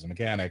because he's a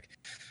mechanic.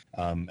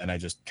 And I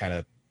just kind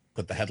of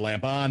put the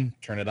headlamp on,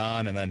 turn it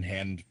on, and then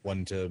hand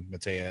one to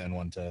Matea and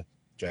one to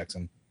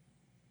Jackson.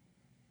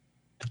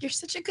 You're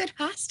such a good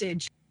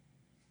hostage.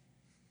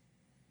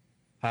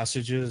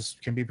 Hostages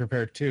can be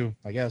prepared too,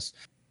 I guess.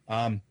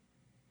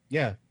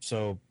 Yeah,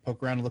 so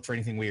poke around and look for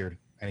anything weird,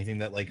 anything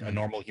that like a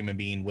normal human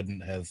being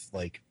wouldn't have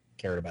like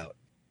cared about.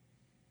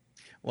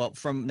 Well,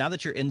 from now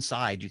that you're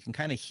inside, you can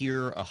kind of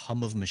hear a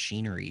hum of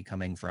machinery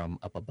coming from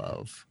up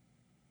above.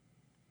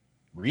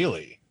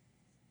 Really?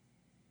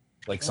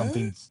 Like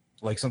something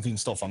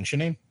still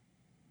functioning?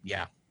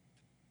 Yeah.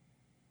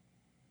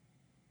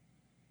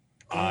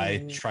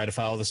 I try to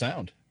follow the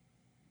sound.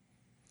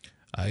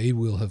 I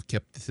will have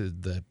kept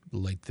that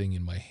light thing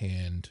in my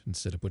hand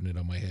instead of putting it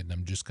on my head, and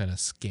I'm just kind of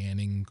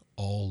scanning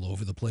all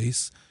over the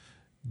place.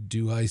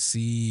 Do I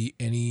see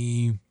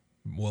any,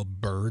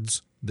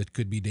 birds that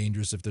could be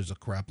dangerous if there's a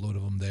crap load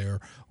of them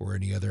there, or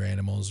any other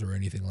animals or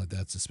anything like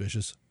that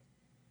suspicious?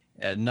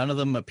 None of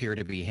them appear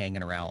to be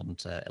hanging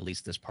around, at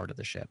least this part of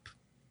the ship.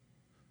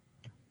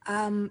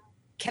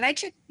 Can I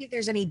check if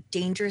there's any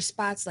dangerous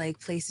spots, like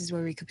places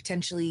where we could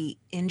potentially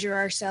injure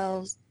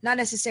ourselves? Not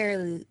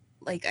necessarily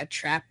like a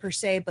trap per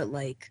se, but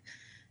like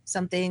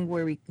something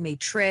where we may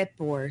trip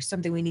or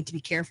something we need to be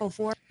careful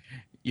for.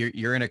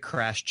 You're in a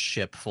crashed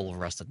ship full of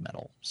rusted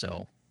metal,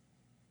 so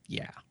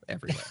yeah,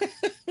 everywhere.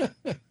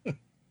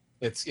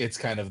 It's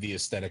kind of the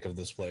aesthetic of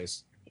this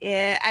place.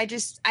 Yeah, I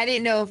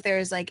didn't know if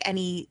there's like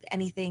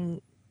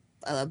anything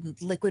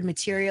liquid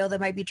material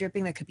that might be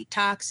dripping that could be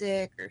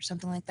toxic or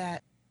something like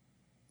that.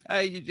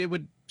 It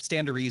would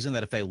stand to reason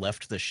that if they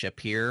left the ship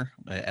here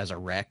as a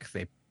wreck,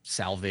 they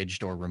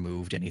salvaged or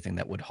removed anything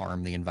that would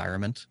harm the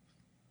environment.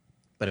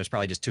 But it was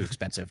probably just too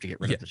expensive to get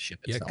rid of the ship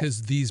itself. Yeah,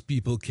 because these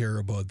people care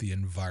about the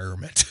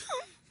environment.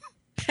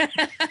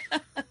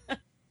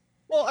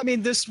 Well, I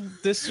mean, this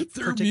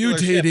they're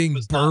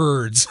mutating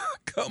birds.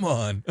 Come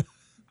on.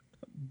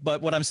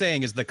 But what I'm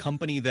saying is the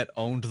company that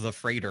owned the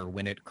freighter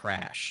when it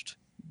crashed,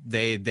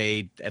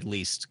 they at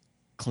least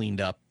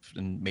cleaned up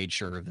and made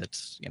sure that,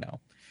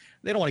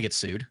 they don't want to get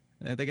sued.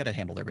 They got to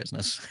handle their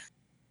business.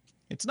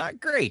 It's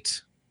not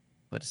great,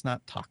 but it's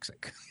not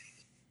toxic.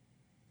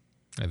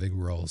 I think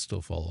we're all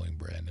still following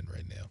Brandon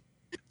right now.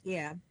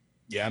 Yeah.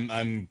 Yeah,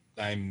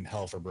 I'm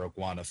hell for broke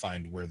want to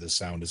find where this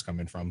sound is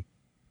coming from.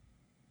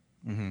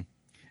 Mm-hmm.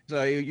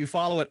 So you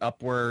follow it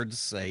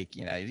upwards, like,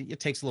 it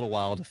takes a little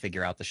while to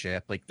figure out the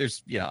ship. Like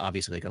there's,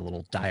 obviously like a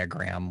little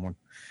diagram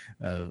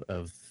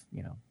of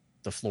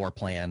the floor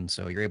plan.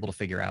 So you're able to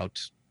figure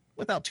out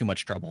without too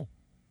much trouble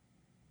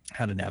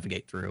how to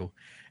navigate through.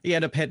 You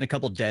end up hitting a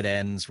couple dead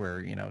ends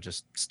where,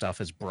 just stuff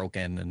is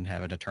broken and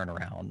having to turn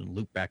around and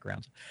loop back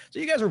around. So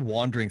you guys are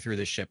wandering through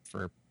the ship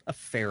for a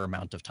fair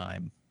amount of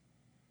time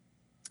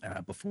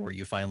before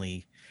you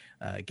finally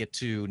get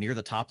to near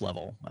the top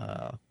level,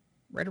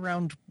 right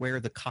around where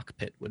the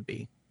cockpit would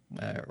be,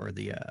 or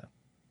the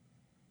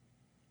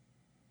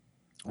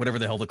whatever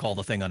the hell they call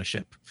the thing on a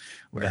ship.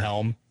 The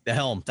helm. The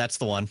helm. That's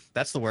the one.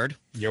 That's the word.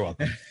 You're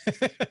welcome.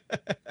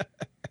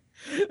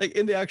 Like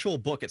in the actual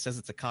book, it says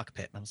it's a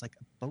cockpit. And I was like,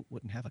 a boat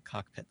wouldn't have a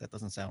cockpit. That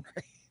doesn't sound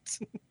right.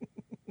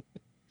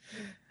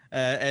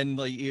 And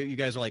like you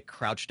guys are like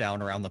crouched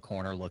down around the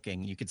corner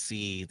looking. You could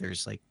see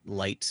there's like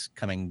light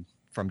coming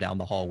from down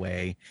the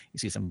hallway. You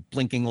see some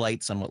blinking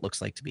lights on what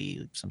looks like to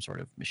be some sort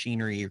of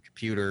machinery or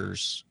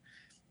computers.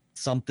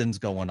 Something's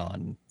going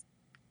on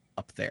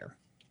up there.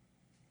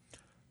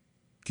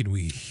 Can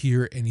we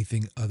hear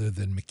anything other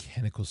than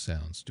mechanical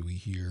sounds? Do we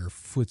hear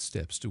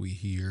footsteps? Do we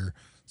hear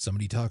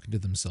somebody talking to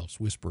themselves,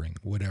 whispering,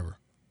 whatever?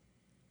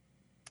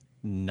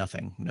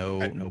 Nothing.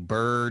 No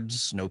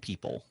birds, no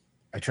people.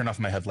 I turn off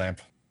my headlamp.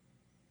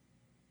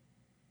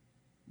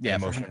 Yeah,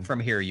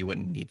 from here you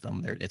wouldn't need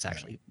them. It's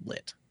actually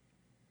lit.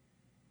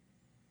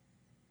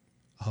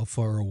 How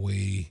far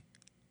away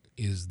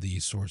is the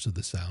source of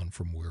the sound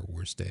from where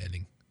we're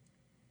standing?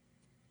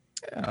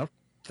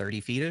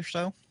 30 feet or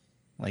so.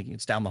 Like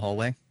it's down the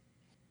hallway.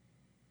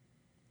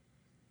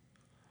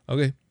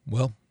 Okay,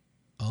 well,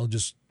 I'll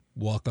just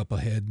walk up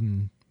ahead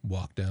and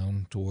walk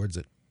down towards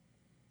it.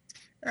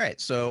 All right,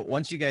 so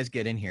once you guys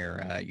get in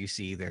here, you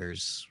see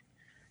there's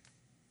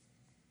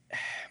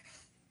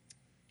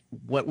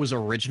what was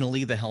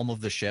originally the helm of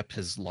the ship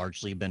has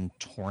largely been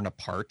torn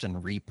apart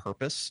and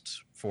repurposed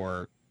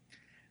for,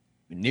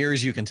 near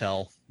as you can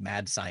tell,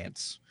 mad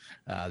science.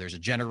 There's a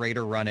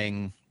generator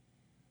running.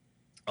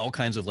 All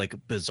kinds of like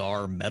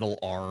bizarre metal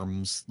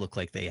arms look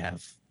like they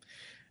have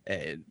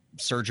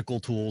surgical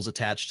tools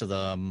attached to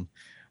them.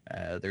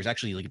 There's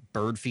actually like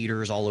bird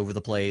feeders all over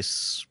the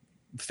place,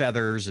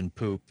 feathers and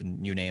poop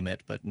and you name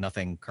it, but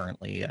nothing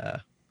currently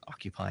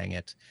occupying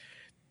it.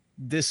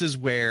 This is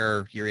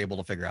where you're able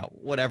to figure out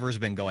whatever's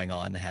been going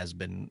on has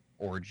been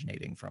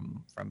originating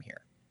from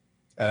here.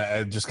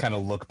 I just kind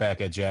of look back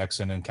at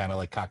Jackson and kind of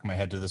like cock my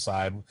head to the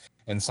side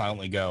and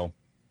silently go,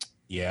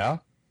 "Yeah,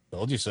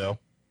 told you so."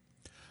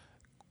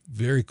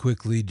 Very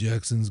quickly,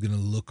 Jackson's going to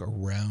look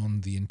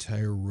around the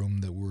entire room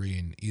that we're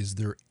in. Is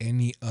there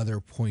any other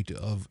point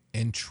of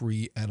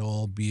entry at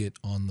all, be it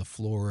on the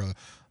floor,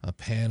 a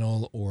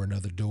panel, or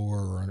another door,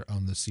 or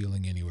on the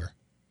ceiling anywhere?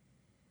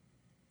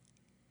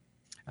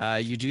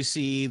 You do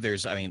see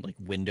there's, like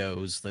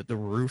windows. The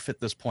roof at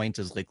this point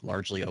is like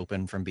largely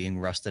open from being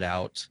rusted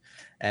out.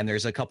 And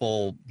there's a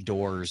couple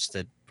doors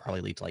that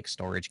probably lead to like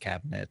storage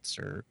cabinets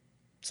or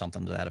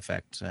something to that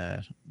effect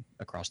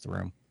across the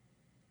room.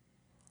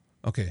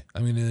 Okay,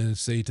 I'm going to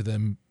say to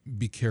them,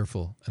 be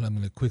careful. And I'm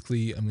going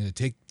to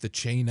take the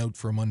chain out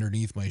from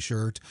underneath my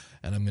shirt,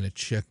 and I'm going to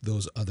check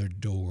those other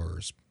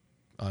doors.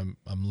 I'm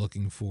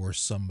looking for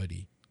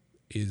somebody.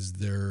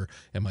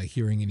 Am I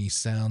hearing any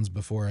sounds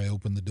before I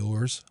open the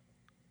doors?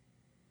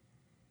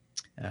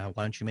 Why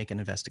don't you make an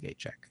investigate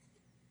check?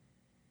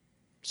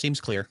 Seems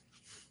clear.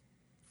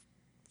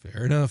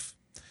 Fair enough.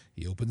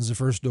 He opens the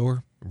first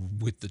door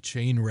with the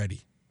chain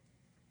ready.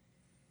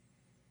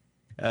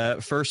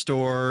 First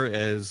door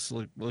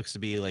looks to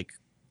be like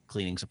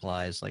cleaning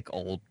supplies, like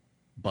old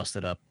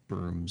busted up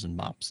brooms and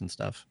mops and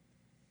stuff.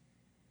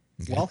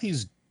 Okay.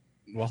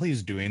 While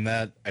he's doing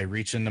that, I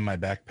reach into my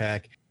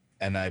backpack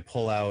and I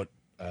pull out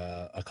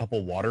a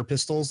couple water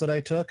pistols that I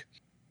took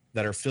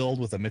that are filled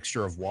with a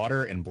mixture of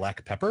water and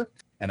black pepper,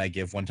 and I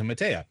give one to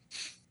Matea.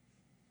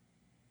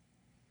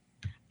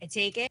 I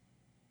take it,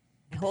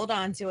 I hold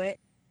on to it.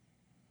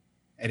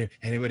 And if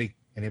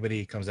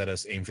anybody comes at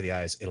us, aim for the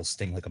eyes. It'll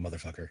sting like a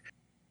motherfucker.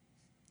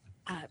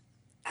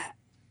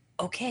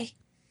 Okay.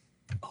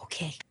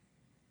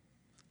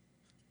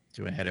 Do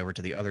you want to head over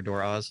to the other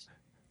door, Oz?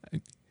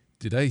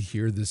 Did I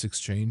hear this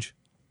exchange?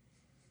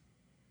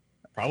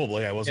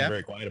 Probably. I wasn't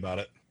very quiet about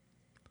it.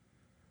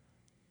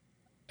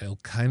 I'll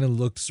kind of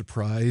look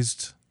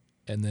surprised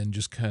and then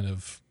just kind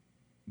of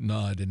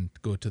nod and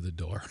go to the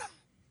door.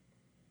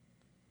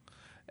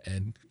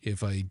 And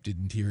if I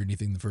didn't hear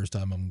anything the first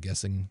time, I'm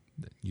guessing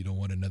that you don't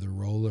want another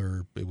roll,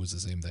 or it was the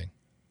same thing?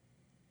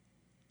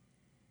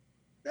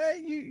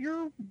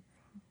 You're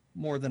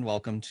more than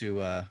welcome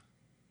to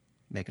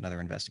make another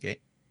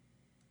investigate.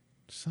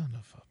 Son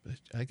of a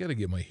bitch. I got to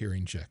get my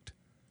hearing checked.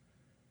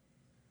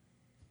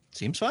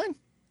 Seems fine.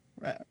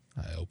 I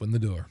open the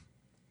door.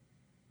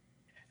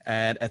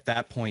 And at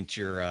that point,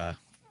 you're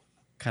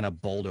kind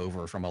of bowled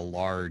over from a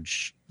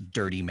large,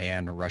 dirty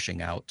man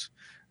rushing out.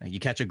 You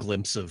catch a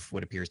glimpse of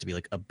what appears to be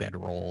like a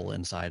bedroll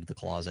inside the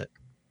closet.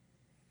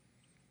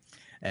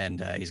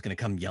 And he's going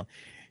to come yell,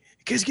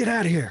 "Kids, get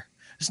out of here.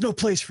 There's no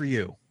place for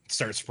you."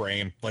 Start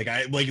spraying. Like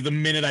the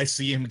minute I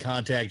see him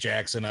contact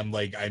Jackson,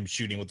 I'm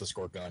shooting with the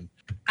squirt gun.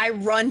 I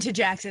run to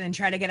Jackson and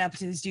try to get up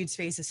to this dude's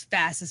face as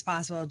fast as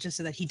possible just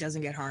so that he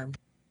doesn't get harmed.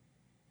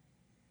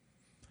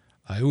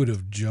 I would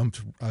have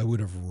jumped. I would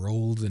have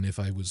rolled, and if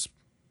I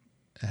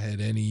had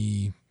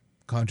any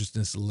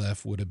consciousness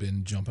left, would have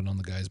been jumping on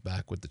the guy's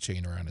back with the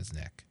chain around his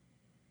neck.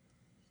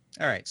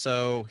 All right,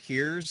 so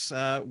here's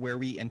where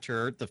we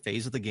enter the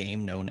phase of the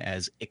game known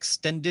as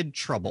Extended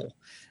Trouble.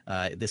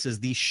 This is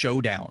the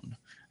showdown,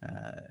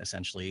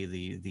 essentially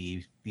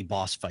the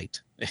boss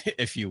fight,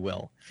 if you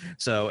will.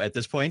 So at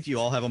this point, you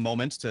all have a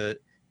moment to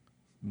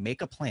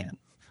make a plan.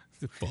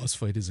 The boss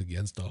fight is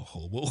against a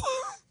hobo.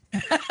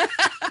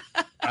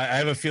 I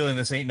have a feeling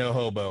this ain't no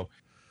hobo.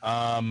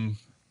 I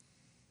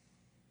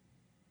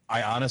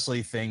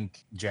honestly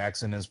think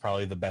Jackson is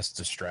probably the best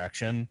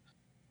distraction,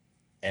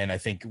 and I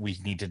think we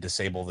need to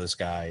disable this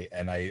guy.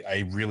 And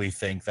I really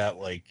think that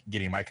like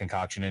getting my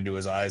concoction into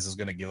his eyes is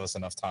going to give us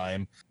enough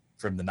time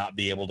for him to not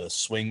be able to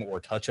swing or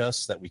touch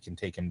us, that we can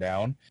take him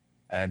down.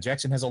 And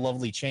Jackson has a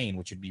lovely chain,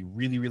 which would be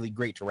really, really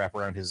great to wrap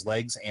around his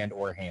legs and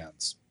or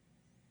hands.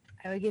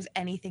 I would give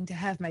anything to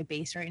have my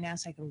bass right now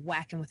so I could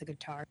whack him with a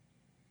guitar.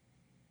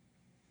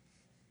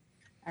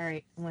 All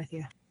right, I'm with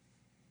you.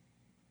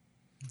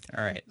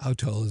 All right. How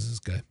tall is this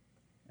guy?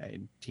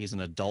 He's an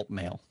adult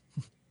male.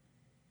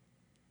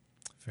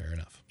 Fair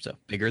enough. So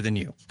bigger than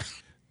you.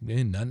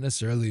 Not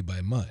necessarily by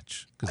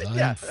much, because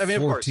I'm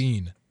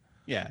 14.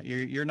 Yeah,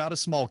 you're not a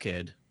small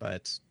kid,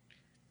 but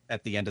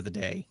at the end of the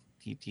day,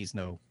 he's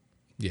no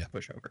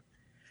pushover.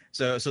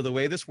 So the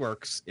way this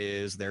works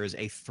is there is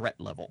a threat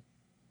level.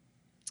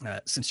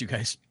 Since you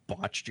guys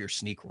botched your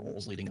sneak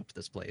rolls leading up to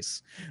this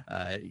place,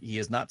 he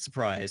is not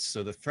surprised.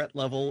 So the threat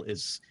level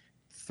is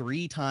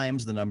 3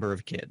 times the number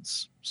of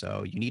kids.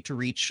 So you need to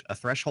reach a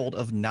threshold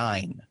of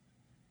 9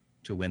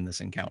 to win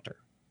this encounter.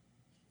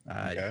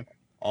 Okay.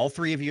 All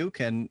 3 of you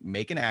can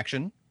make an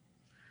action,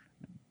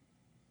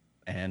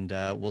 and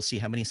we'll see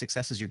how many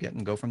successes you get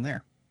and go from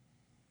there.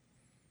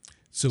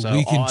 So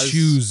we can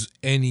choose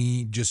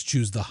just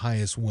choose the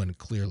highest one,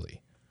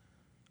 clearly.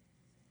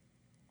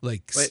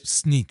 Like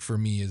sneak for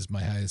me is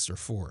my highest, or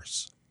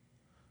force.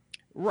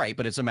 Right,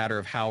 but it's a matter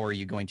of how are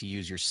you going to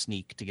use your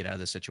sneak to get out of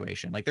this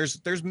situation. Like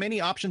there's many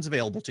options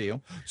available to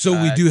you.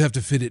 So we do have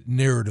to fit it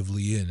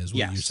narratively in, is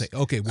what you're saying.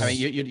 Okay, well, I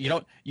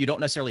mean, you don't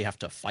necessarily have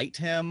to fight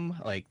him.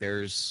 Like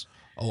there's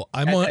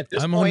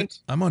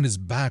I'm on his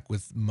back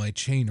with my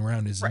chain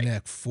around his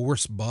neck.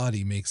 Force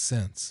body makes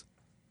sense.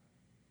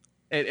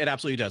 It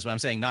absolutely does. But I'm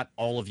saying not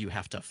all of you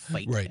have to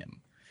fight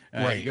him.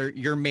 Right.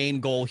 Your main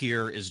goal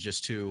here is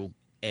just to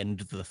end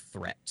the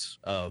threat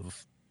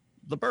of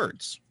the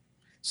birds.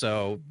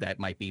 So that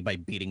might be by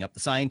beating up the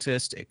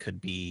scientist. It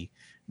could be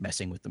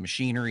messing with the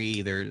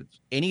machinery. There's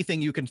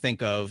anything you can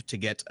think of to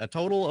get a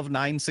total of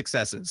 9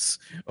 successes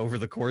over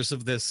the course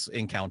of this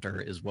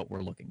encounter is what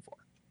we're looking for.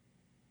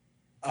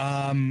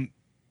 I'm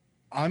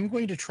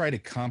going to try to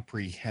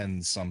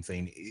comprehend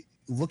something.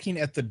 looking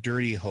at the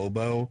dirty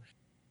hobo,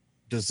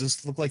 does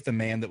this look like the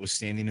man that was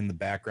standing in the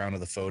background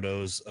of the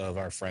photos of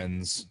our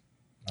friends?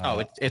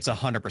 It's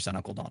 100%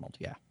 Uncle Donald.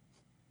 Yeah.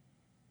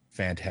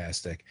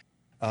 Fantastic.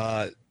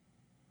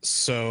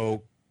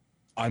 So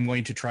I'm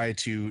going to try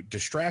to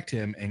distract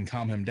him and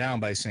calm him down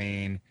by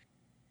saying,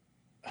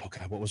 oh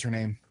God, what was her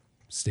name?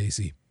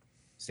 Stacy.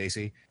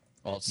 Stacy.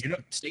 Well,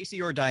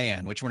 Stacy or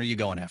Diane, which one are you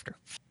going after?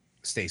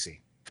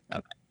 Stacy.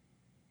 Okay.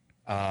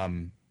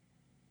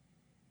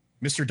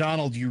 Mr.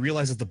 Donald, you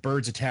realize that the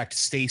birds attacked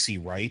Stacy,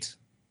 right?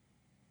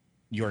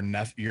 Your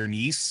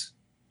niece?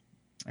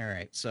 All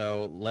right.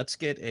 So let's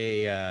get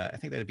I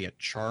think that'd be a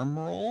charm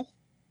roll.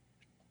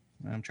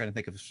 I'm trying to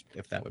think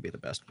if that would be the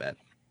best bet.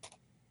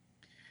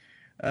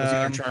 Was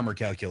either charm or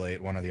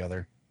calculate, one or the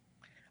other?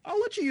 I'll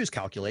let you use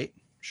calculate.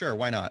 Sure,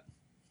 why not?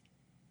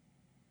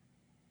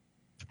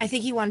 I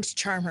think he wanted to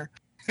charm her.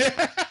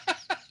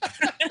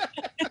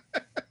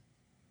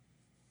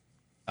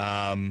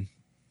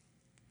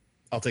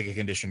 I'll take a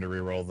condition to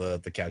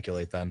reroll the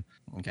calculate then.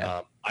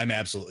 Okay. I'm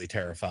absolutely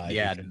terrified.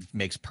 Yeah, it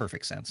makes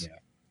perfect sense. Yeah.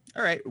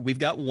 All right, we've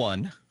got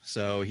one.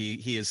 So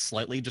he is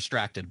slightly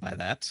distracted by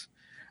that.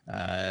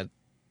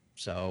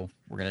 So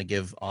we're gonna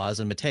give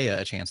Oz and Matea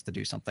a chance to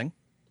do something.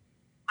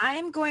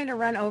 I'm going to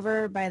run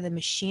over by the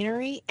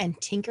machinery and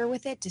tinker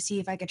with it to see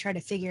if I could try to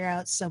figure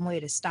out some way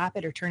to stop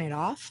it or turn it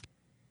off.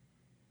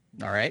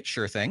 All right,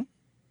 sure thing.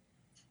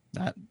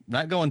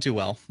 Not going too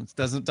well. It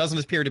doesn't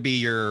appear to be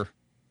your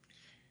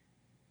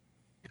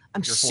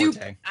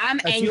forte. I'm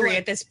angry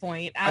at this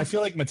point. I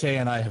feel like Matea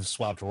and I have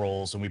swapped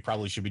roles, and we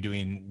probably should be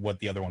doing what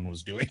the other one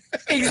was doing.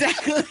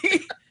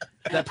 Exactly.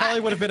 That probably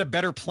would have been a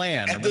better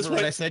plan. Remember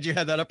when I said you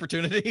had that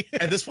opportunity?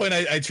 At this point,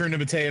 I turn to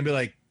Matea and be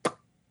like,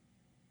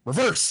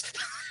 reverse.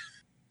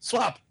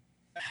 Swap.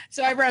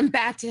 So I run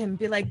back to him and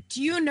be like,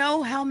 do you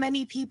know how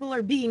many people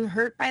are being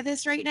hurt by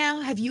this right now?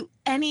 Have you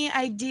any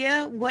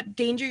idea what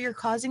danger you're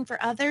causing for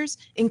others,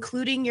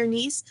 including your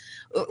niece?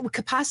 What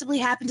could possibly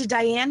happen to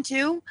Diane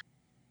too?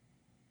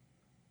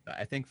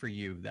 I think for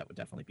you, that would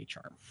definitely be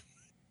charm.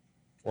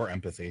 Or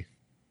empathy.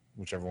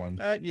 Whichever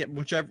one. Yeah,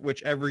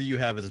 whichever you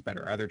have is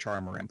better. Either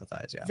charm or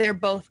empathize, yeah. They're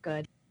both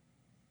good.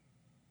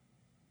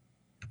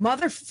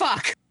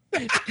 Motherfuck.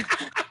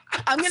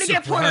 I'm going to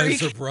get Puerto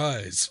Rican.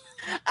 Surprise.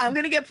 I'm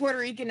going to get Puerto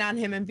Rican on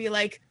him and be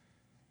like,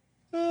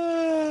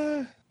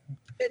 no,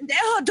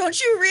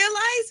 don't you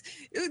realize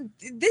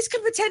this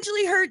could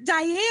potentially hurt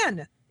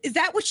Diane? Is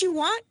that what you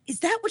want? Is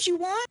that what you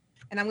want?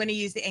 And I'm going to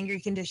use the angry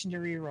condition to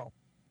reroll.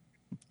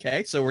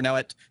 Okay, so we're now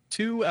at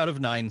 2 out of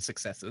 9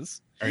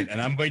 successes. All right,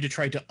 and I'm going to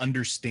try to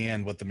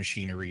understand what the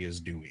machinery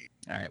is doing.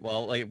 All right,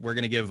 well, we're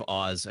going to give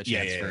Oz a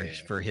chance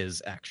for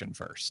his action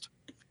first.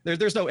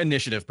 There's no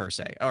initiative per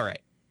se. All right.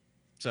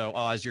 So,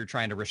 Oz, you're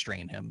trying to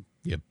restrain him.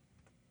 Yep.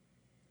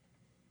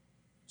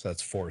 So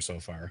that's 4 so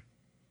far.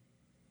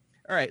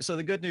 All right, so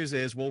the good news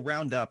is we'll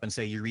round up and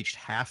say you reached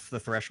half the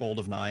threshold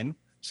of 9,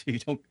 so you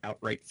don't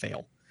outright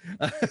fail.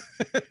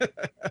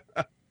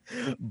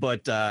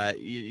 But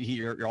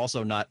you're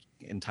also not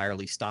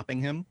entirely stopping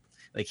him.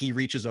 Like, he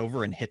reaches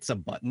over and hits a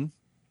button,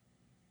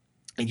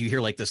 and you hear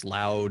like this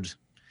loud,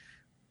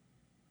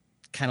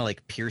 kind of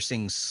like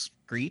piercing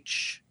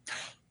screech.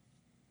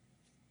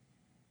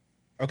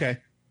 Okay.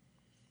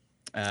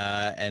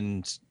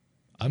 And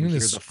I'm going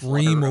to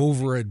scream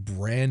over at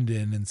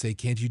Brandon and say,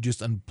 can't you just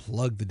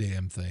unplug the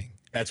damn thing?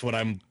 That's what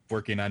I'm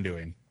working on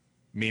doing.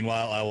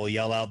 Meanwhile, I will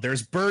yell out,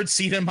 there's bird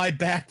seed in my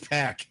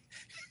backpack.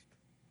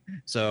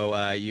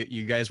 So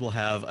you guys will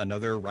have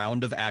another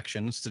round of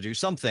actions to do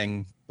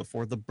something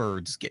before the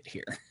birds get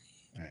here.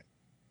 All right.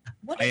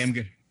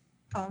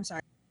 Oh, I'm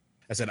sorry.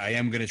 I said I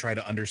am going to try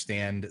to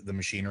understand the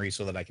machinery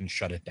so that I can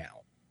shut it down.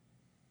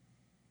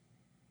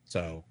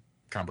 So,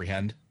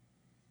 comprehend?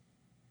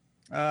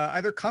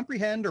 Either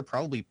comprehend or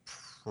probably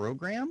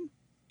program.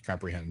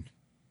 Comprehend.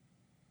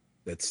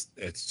 It's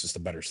just a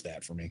better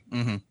stat for me.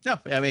 Mm-hmm. No,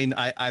 I mean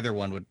either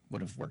one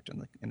would have worked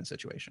in the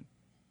situation.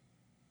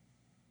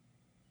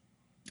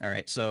 All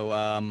right,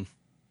 so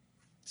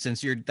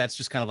since that's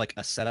just kind of like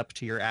a setup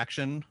to your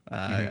action,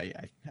 I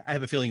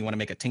have a feeling you want to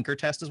make a tinker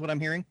test, is what I'm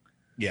hearing.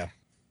 Yeah.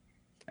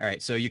 All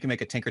right, so you can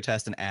make a tinker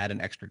test and add an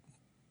extra.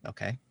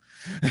 Okay.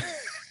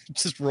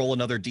 Just roll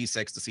another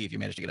d6 to see if you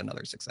manage to get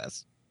another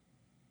success.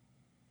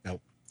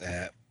 Nope.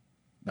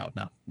 No,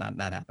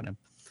 not happening.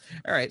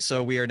 All right,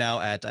 so we are now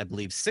at, I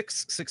believe,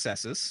 6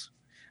 successes.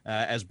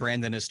 As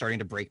Brandon is starting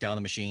to break down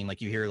the machine,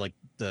 like you hear like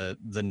the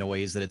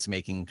noise that it's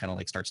making kind of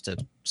like starts to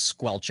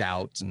squelch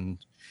out and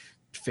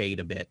fade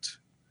a bit.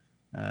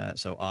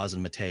 So Oz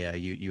and Matea,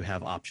 you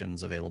have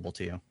options available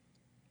to you.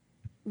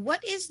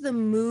 What is the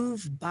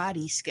move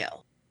body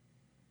skill?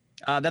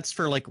 That's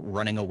for like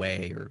running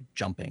away or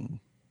jumping,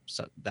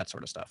 so that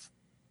sort of stuff.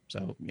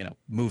 So,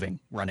 moving,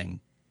 running.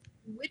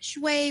 Which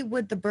way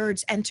would the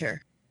birds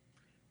enter?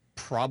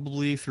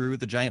 Probably through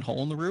the giant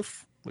hole in the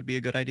roof would be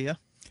a good idea.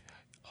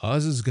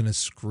 Oz is going to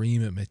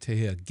scream at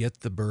Matea,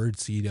 get the bird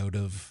seed out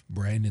of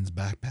Brandon's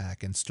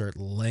backpack and start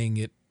laying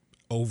it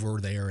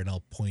over there, and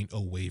I'll point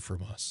away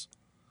from us.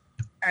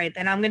 All right,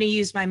 then I'm going to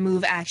use my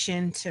move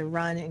action to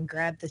run and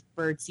grab the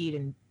bird seed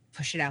and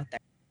push it out there.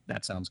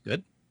 That sounds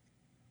good.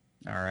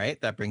 All right,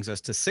 that brings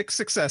us to 6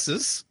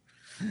 successes.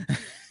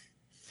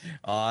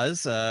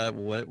 Oz,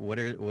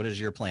 what is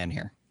your plan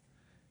here?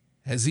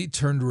 Has he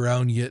turned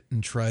around yet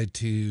and tried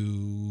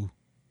to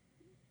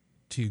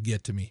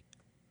get to me?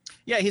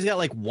 Yeah, he's got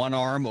like one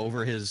arm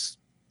over his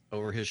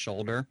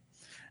shoulder.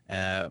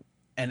 And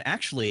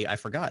actually, I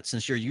forgot,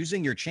 since you're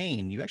using your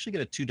chain, you actually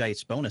get a 2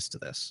 dice bonus to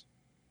this.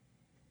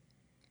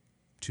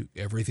 To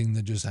everything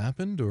that just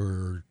happened,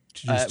 or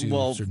just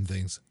to certain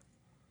things?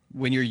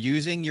 When you're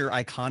using your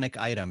iconic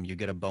item, you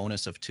get a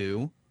bonus of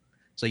 2.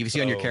 So if you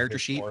see on your character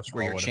sheet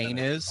where your chain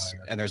is,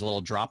 and there's a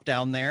little drop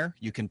down there,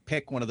 you can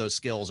pick one of those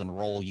skills and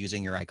roll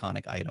using your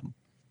iconic item.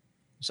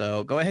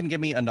 So go ahead and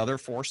give me another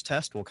force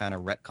test. We'll kind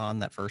of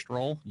retcon that first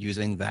roll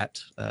using that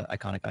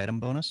iconic item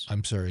bonus.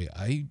 I'm sorry,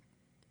 I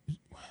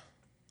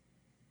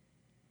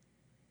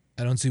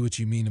don't see what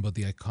you mean about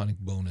the iconic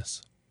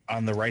bonus.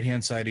 On the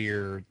right-hand side of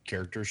your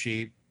character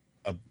sheet,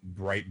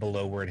 right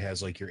below where it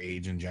has like your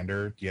age and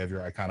gender, you have your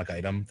iconic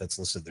item that's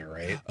listed there,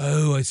 right?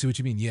 Oh, I see what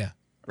you mean. Yeah.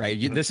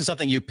 Right. This is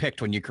something you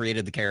picked when you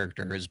created the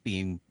character as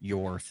being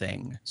your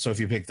thing. So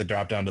if you pick the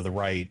drop down to the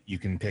right, you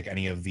can pick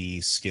any of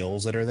the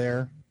skills that are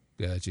there.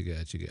 Gotcha.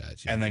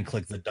 And then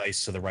click the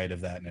dice to the right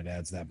of that, and it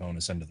adds that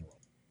bonus into the roll.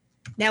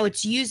 Now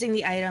it's using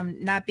the item,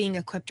 not being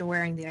equipped or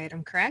wearing the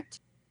item,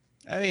 correct?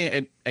 I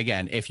mean,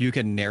 again, if you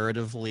can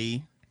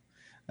narratively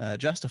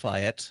justify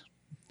it,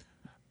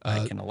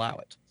 I can allow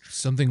it.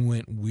 Something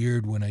went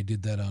weird when I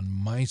did that on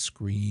my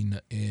screen,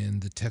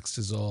 and the text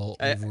is all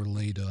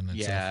overlaid on itself.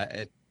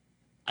 Yeah,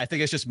 I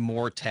think it's just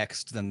more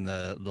text than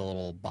the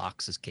little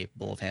box is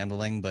capable of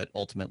handling, but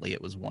ultimately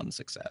it was 1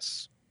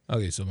 success.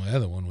 Okay, so my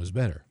other one was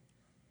better.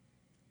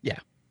 Yeah.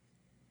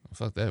 Well,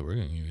 fuck that. We're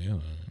going to give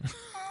you.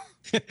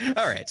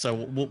 All right, so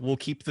we'll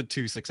keep the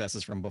 2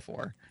 successes from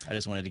before. I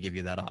just wanted to give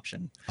you that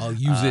option. I'll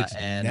use it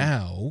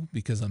now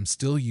because I'm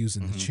still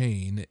using the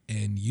chain,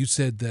 and you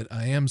said that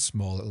I am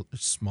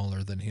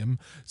smaller than him.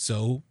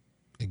 So,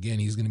 again,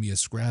 he's going to be a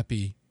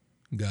scrappy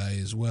guy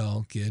as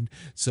well, kid.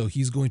 So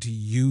he's going to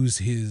use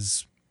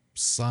his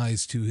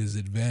size to his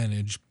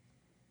advantage,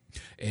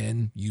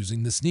 and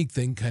using the sneak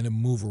thing, kind of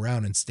move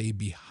around and stay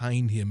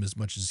behind him as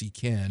much as he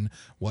can,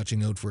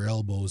 watching out for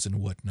elbows and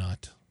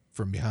whatnot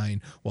from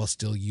behind, while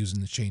still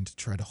using the chain to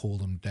try to hold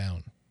him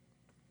down.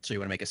 So you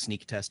want to make a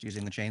sneak test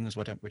using the chain is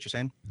what you're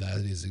saying? That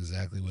is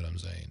exactly what I'm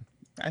saying.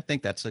 I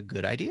think that's a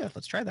good idea.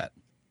 Let's try that.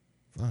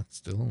 Fuck,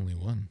 still only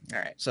 1. All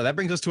right, so that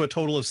brings us to a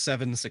total of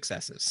 7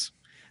 successes.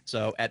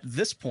 So at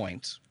this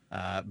point,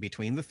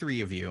 between the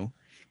 3 of you,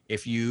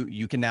 if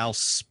you can now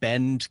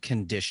spend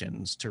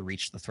conditions to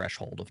reach the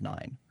threshold of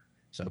 9.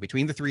 So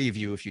between the 3 of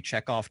you, if you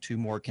check off 2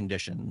 more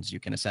conditions, you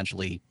can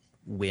essentially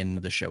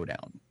win the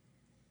showdown.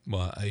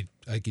 Well,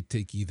 I could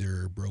take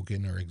either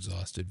broken or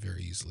exhausted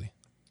very easily.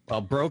 Well,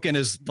 broken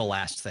is the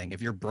last thing.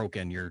 If you're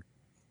broken, you're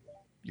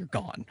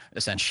gone,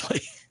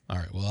 essentially. All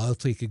right, well, I'll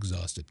take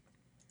exhausted.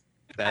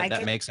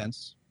 That makes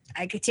sense.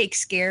 I could take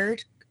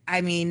scared.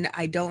 I mean,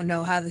 I don't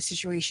know how the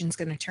situation's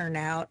going to turn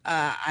out.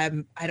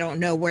 I don't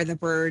know where the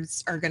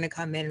birds are going to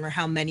come in or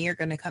how many are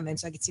going to come in,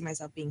 so I could see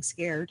myself being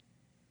scared.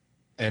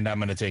 And I'm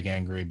going to take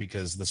angry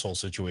because this whole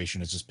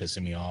situation is just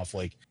pissing me off.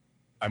 Like,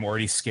 I'm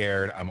already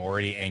scared. I'm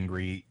already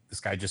angry.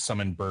 This guy just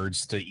summoned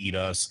birds to eat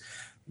us.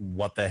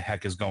 What the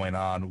heck is going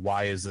on?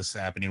 Why is this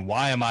happening?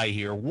 Why am I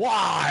here?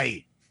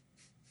 Why?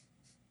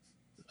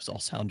 Those all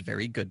sound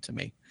very good to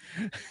me.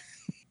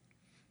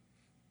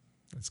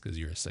 That's because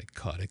you're a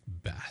psychotic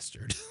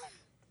bastard.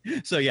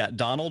 So yeah,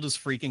 Donald is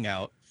freaking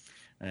out.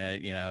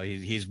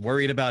 He's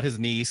worried about his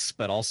niece,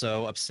 but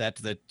also upset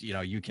that,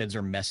 you kids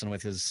are messing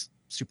with his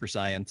super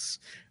science.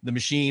 The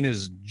machine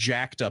is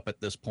jacked up at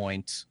this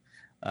point.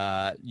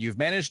 You've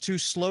managed to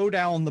slow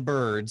down the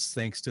birds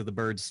thanks to the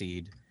bird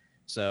seed.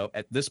 So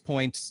at this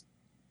point,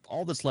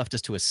 all that's left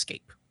is to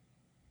escape.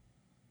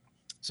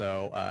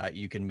 So I'm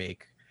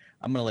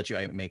going to let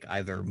you make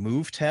either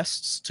move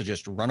tests to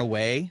just run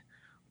away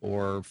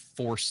or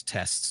force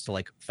tests to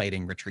like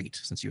fighting retreat,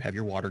 since you have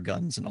your water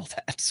guns and all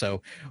that.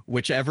 So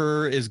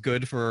whichever is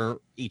good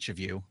for each of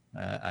you,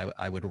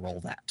 I would roll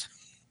that.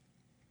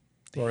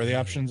 What are the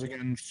options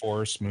again?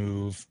 Force,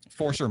 move.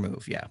 Force or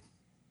move, yeah.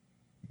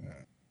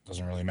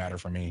 Doesn't really matter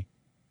for me.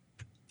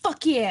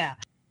 Fuck yeah.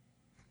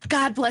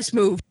 God bless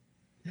move.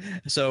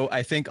 So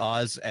I think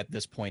Oz, at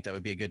this point, that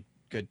would be a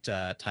good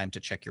time to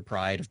check your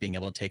pride of being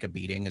able to take a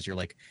beating as you're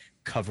like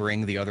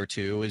covering the other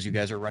 2 as you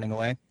guys are running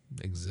away.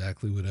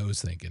 Exactly what I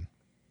was thinking.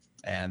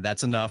 And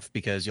that's enough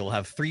because you'll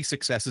have 3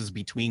 successes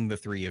between the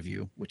 3 of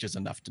you, which is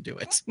enough to do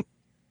it.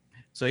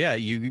 So yeah,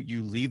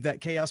 you leave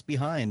that chaos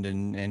behind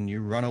and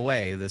you run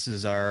away. This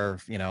is our,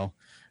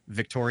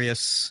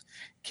 victorious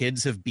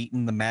kids have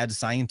beaten the mad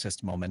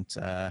scientist moment.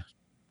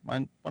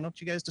 Why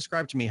don't you guys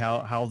describe to me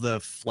how the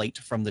flight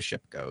from the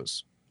ship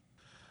goes?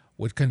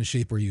 What kind of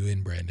shape are you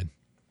in, Brandon?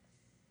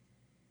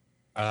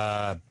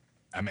 I'm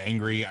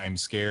angry. I'm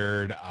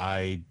scared.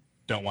 I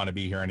don't want to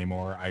be here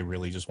anymore. I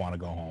really just want to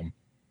go home.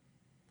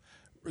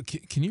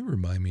 Can you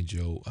remind me,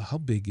 Joe, how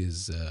big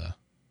is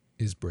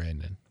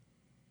Brandon?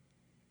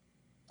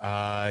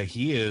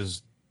 He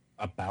is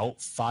about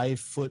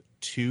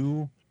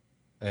 5'2"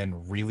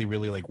 and really,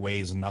 really like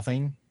weighs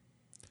nothing.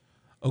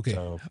 Okay,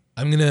 So,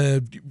 I'm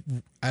gonna,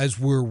 as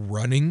we're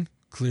running,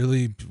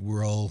 clearly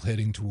we're all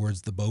heading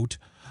towards the boat.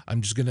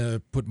 I'm just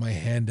gonna put my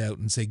hand out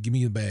and say, "Give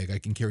me the bag. I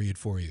can carry it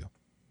for you."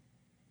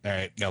 all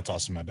right, I'll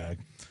toss in my bag.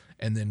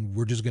 And then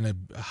we're just gonna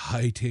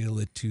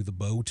hightail it to the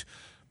boat.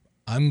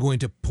 I'm going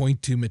to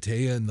point to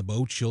Matea in the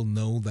boat. She'll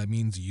know that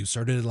means you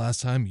started it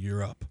last time.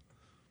 You're up.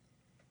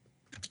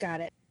 Got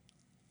it.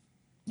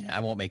 Yeah,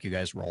 I won't make you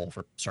guys roll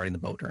for starting the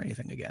boat or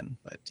anything again.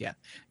 But yeah,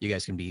 you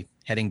guys can be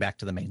heading back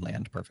to the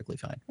mainland perfectly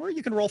fine. Or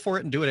you can roll for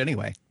it and do it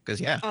anyway. Because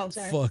yeah, Oh,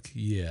 sorry. Fuck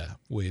yeah.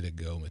 Way to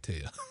go,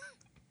 Matea.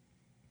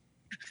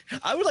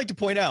 I would like to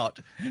point out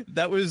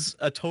that was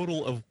a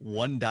total of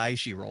 1 die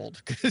she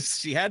rolled because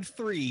she had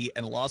 3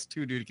 and lost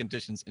 2 due to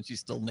conditions, and she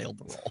still nailed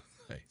the roll.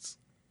 Nice.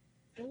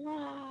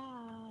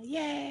 Wow,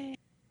 yay.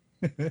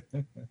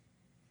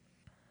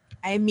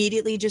 I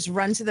immediately just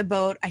run to the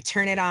boat. I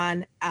turn it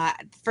on.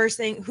 First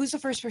thing, who's the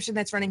first person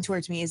that's running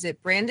towards me? Is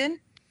it Brandon?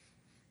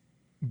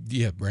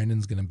 Yeah,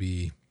 Brandon's gonna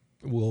be.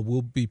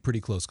 We'll be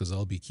pretty close because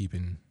I'll be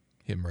keeping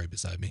him right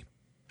beside me.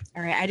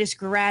 All right. I just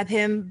grab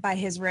him by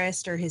his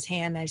wrist or his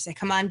hand. And I just say,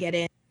 "Come on, get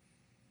in."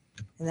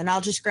 And then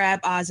I'll just grab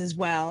Oz as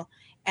well.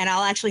 And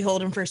I'll actually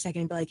hold him for a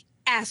second and be like,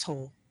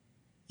 "Asshole,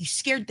 you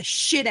scared the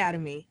shit out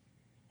of me."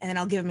 And then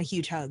I'll give him a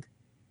huge hug.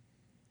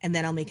 And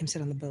then I'll make him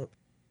sit on the boat.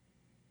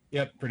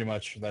 Yep, pretty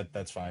much.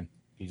 That's fine.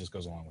 He just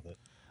goes along with it.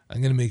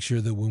 I'm gonna make sure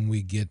that when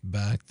we get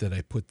back, that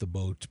I put the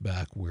boat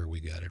back where we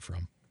got it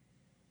from.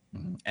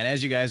 And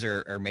as you guys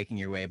are making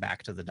your way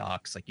back to the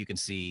docks, like you can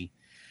see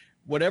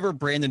whatever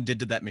Brandon did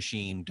to that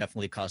machine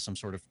definitely caused some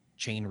sort of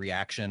chain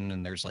reaction,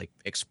 and there's like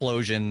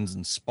explosions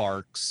and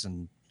sparks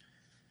and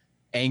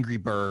angry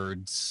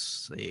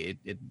birds.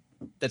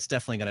 That's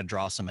definitely going to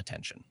draw some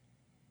attention.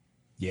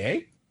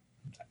 Yay.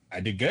 I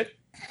did good.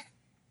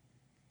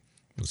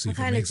 We'll see I'll if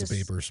it kind of makes the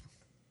just- papers.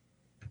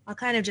 I'll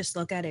kind of just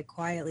look at it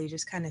quietly,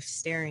 just kind of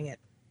staring at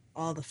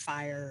all the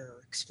fire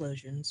or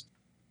explosions.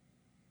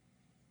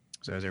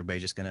 So is everybody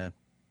just going to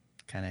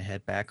kind of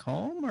head back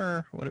home,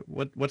 or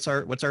what's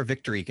our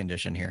victory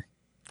condition here?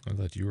 I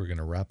thought you were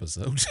gonna wrap us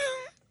out.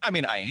 I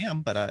mean, I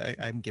am, but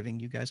I'm giving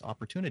you guys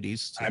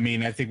opportunities. I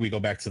mean, I think we go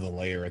back to the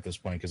lair at this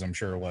point because I'm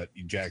sure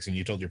Jackson,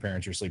 you told your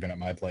parents you're sleeping at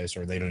my place,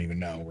 or they don't even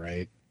know,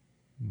 right?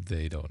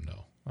 They don't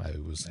know. I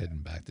was heading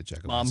back to check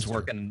on my Mom's sister.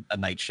 working a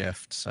night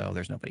shift, so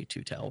there's nobody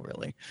to tell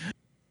really.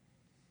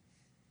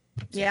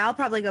 Yeah, I'll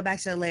probably go back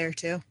to the lair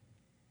too.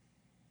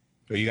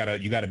 But you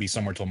gotta be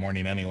somewhere till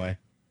morning anyway.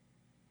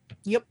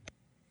 Yep.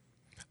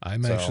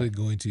 I'm So- actually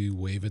going to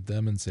wave at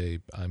them and say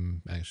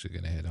I'm actually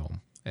going to head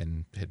home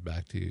and head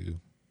back to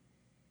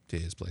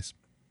his place.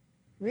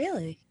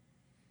 Really?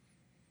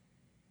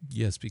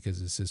 Yes, because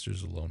his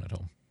sister's alone at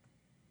home.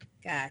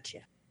 Gotcha.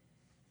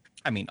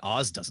 I mean,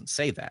 Oz doesn't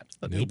say that,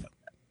 but they Nope. know.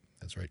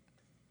 That's right.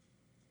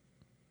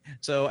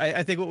 So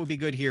I think what would be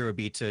good here would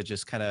be to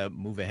just kind of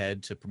move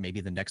ahead to maybe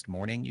the next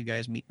morning. You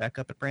guys meet back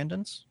up at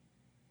Brandon's.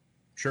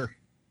 Sure.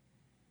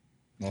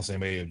 Unless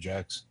anybody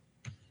objects.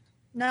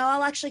 No,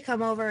 I'll actually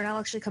come over, and I'll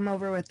actually come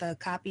over with a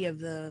copy of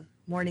the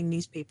morning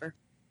newspaper.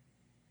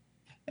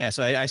 Yeah,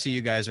 so I see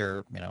you guys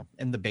are,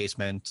 in the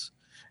basement.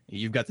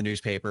 You've got the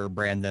newspaper.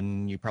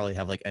 Brandon, you probably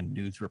have like a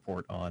news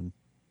report on.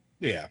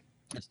 Yeah.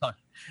 It's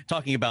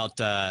talking about,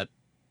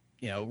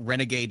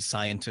 renegade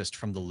scientist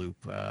from the Loop,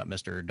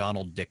 Mr.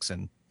 Donald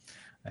Dixon,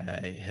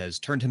 has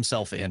turned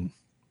himself in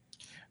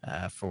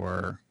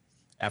after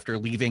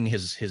leaving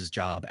his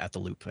job at the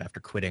Loop, after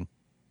quitting.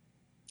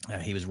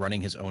 He was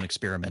running his own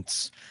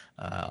experiments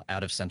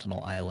out of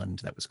Sentinel Island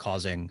that was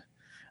causing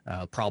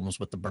problems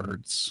with the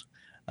birds.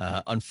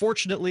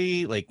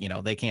 Unfortunately,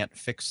 they can't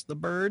fix the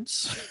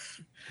birds,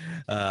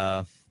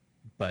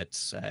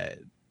 but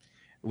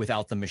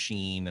without the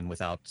machine and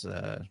without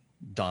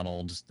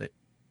Donald,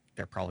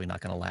 they're probably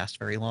not going to last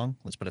very long.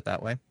 Let's put it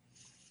that way.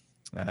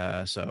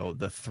 So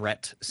the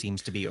threat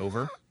seems to be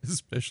over.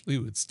 Especially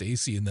with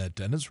Stacy in that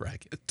tennis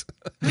racket.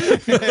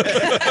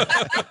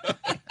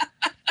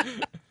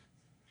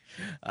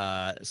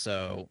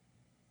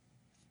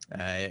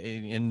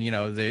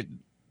 The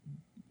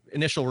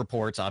initial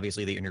reports,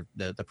 obviously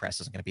the press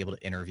isn't going to be able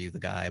to interview the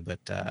guy,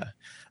 but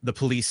the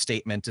police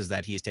statement is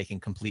that he's taking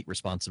complete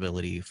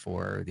responsibility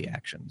for the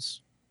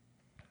actions.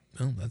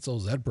 Well, that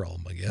solves that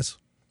problem, I guess.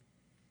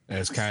 And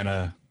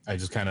I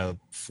just kind of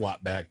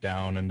flop back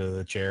down into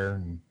the chair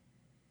and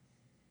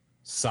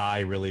sigh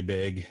really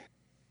big.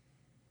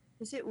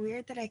 Is it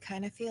weird that I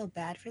kind of feel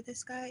bad for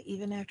this guy,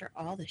 even after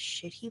all the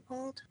shit he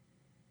pulled?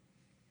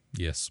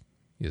 Yes.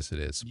 Yes, it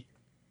is.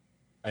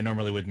 I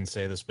normally wouldn't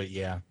say this, but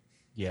yeah,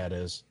 it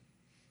is.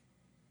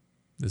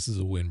 This is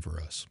a win for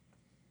us.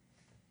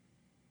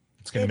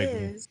 It's gonna It make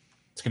is.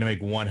 it's gonna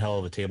make one hell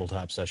of a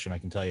tabletop session. I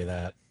can tell you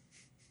that.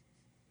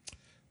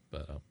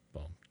 But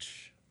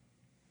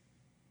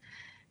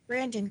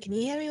Brandon, can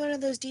you hand me one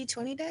of those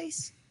D20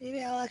 dice?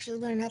 Maybe I'll actually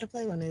learn how to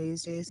play one of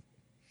these days.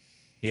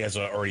 He has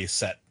already a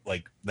set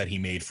like that he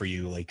made for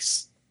you, like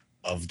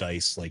of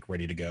dice, like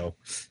ready to go.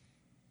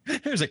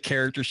 There's a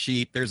character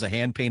sheet. There's a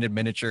hand-painted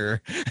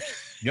miniature.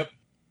 Yep.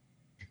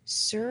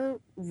 Sir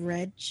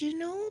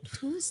Reginald?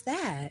 Who's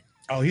that?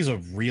 Oh, he's a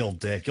real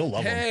dick. You'll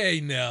love him.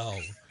 Hey, now.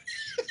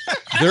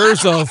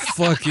 There's a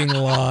fucking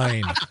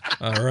line.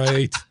 All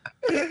right.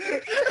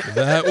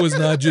 That was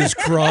not just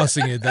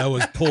crossing it. That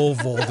was pole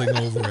vaulting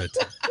over it.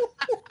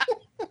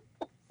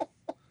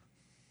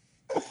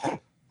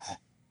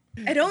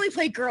 I'd only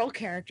play girl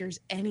characters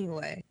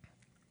anyway.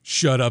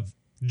 Shut up.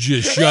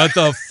 Just shut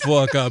the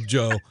fuck up,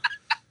 Joe.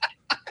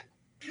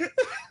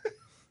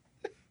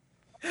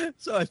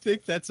 So I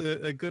think that's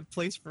a good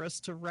place for us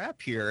to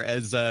wrap here,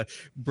 as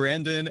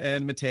Brandon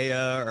and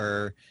Matea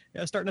are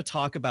starting to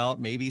talk about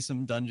maybe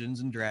some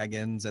Dungeons and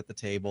Dragons at the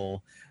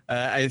table.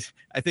 I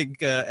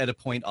think at a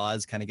point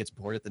Oz kind of gets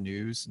bored at the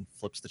news and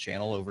flips the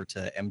channel over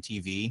to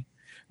MTV,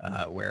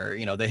 where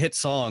the hit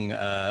song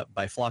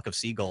by Flock of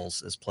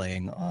Seagulls is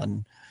playing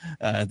on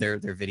their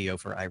video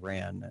for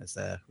Iran, as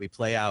we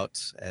play out,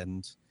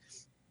 and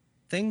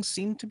things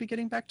seem to be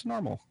getting back to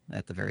normal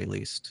at the very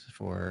least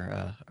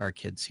for our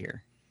kids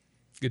here.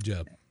 Good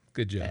job.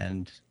 Good job.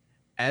 And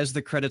as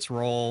the credits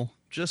roll,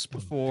 just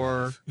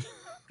before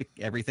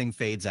everything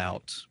fades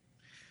out,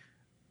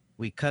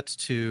 we cut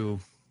to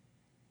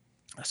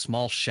a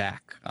small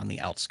shack on the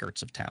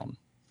outskirts of town.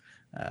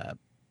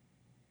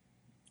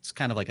 It's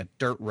kind of like a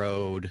dirt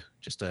road,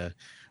 just like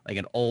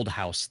an old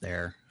house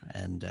there.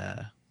 And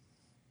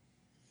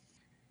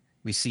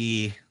we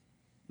see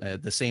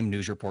the same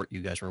news report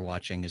you guys were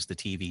watching as the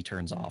TV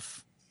turns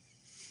off.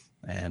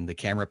 And the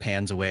camera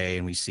pans away,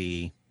 and we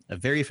see a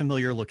very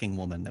familiar looking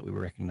woman that we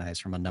recognize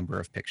from a number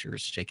of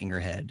pictures, shaking her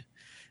head,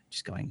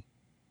 just going,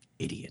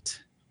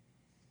 "Idiot."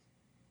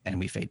 And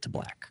we fade to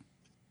black.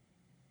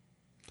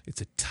 It's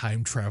a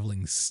time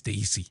traveling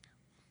Stacy.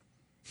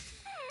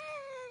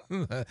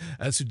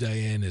 That's who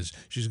Diane is.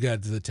 She's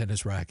got the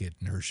tennis racket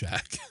in her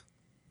shack.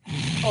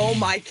 Oh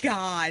my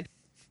God.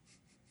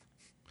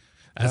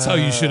 That's how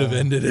you should have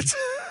ended it.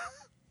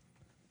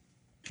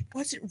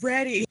 Wasn't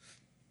ready.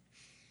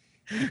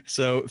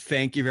 So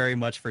thank you very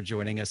much for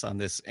joining us on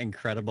this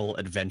incredible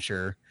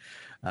adventure.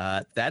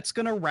 That's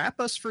going to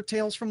wrap us for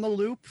Tales from the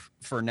Loop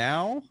for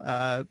now.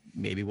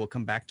 Maybe we'll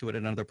come back to it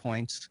at another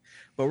point.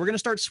 But we're going to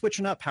start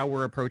switching up how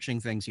we're approaching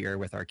things here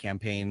with our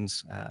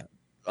campaigns.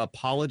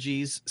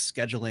 Apologies,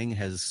 scheduling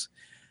has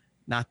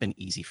not been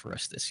easy for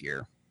us this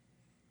year.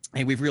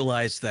 And we've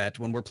realized that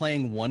when we're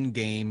playing one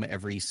game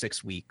every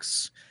 6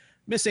 weeks,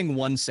 missing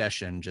one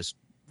session just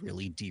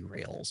really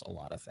derails a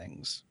lot of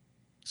things.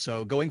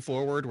 So going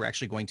forward, we're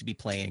actually going to be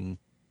playing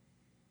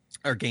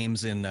our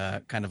games in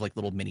kind of like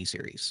little mini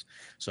series.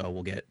 So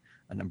we'll get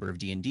a number of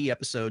D&D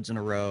episodes in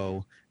a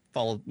row.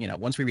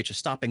 Once we reach a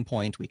stopping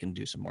point, we can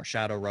do some more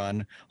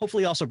Shadowrun.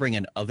 Hopefully also bring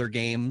in other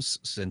games,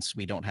 since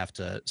we don't have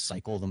to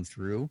cycle them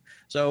through.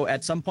 So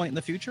at some point in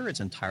the future,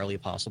 it's entirely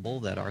possible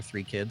that our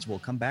three kids will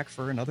come back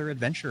for another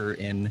adventure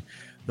in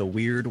the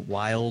weird,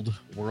 wild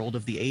world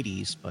of the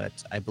 80s. But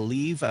I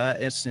believe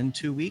it's in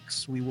 2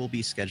 weeks, we will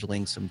be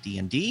scheduling some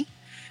D&D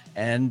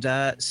and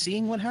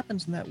seeing what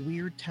happens in that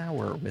weird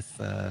tower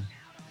with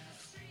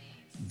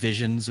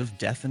visions of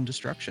death and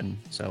destruction.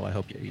 So I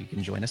hope you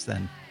can join us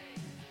then.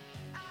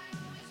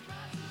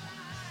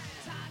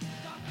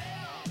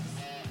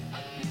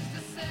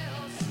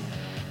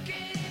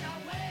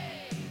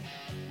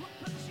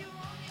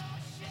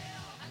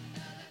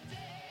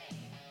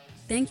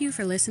 Thank you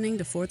for listening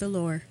to For the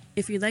Lore.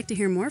 If you'd like to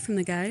hear more from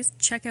the guys,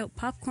 check out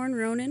Popcorn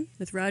Ronin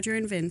with Roger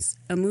and Vince,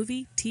 a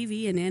movie,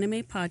 TV, and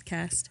anime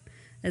podcast,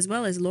 as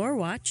well as Lore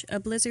Watch,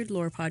 a Blizzard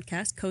lore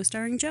podcast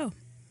co-starring Joe.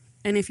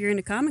 And if you're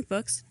into comic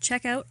books,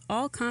 check out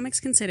All Comics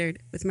Considered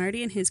with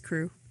Marty and his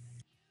crew.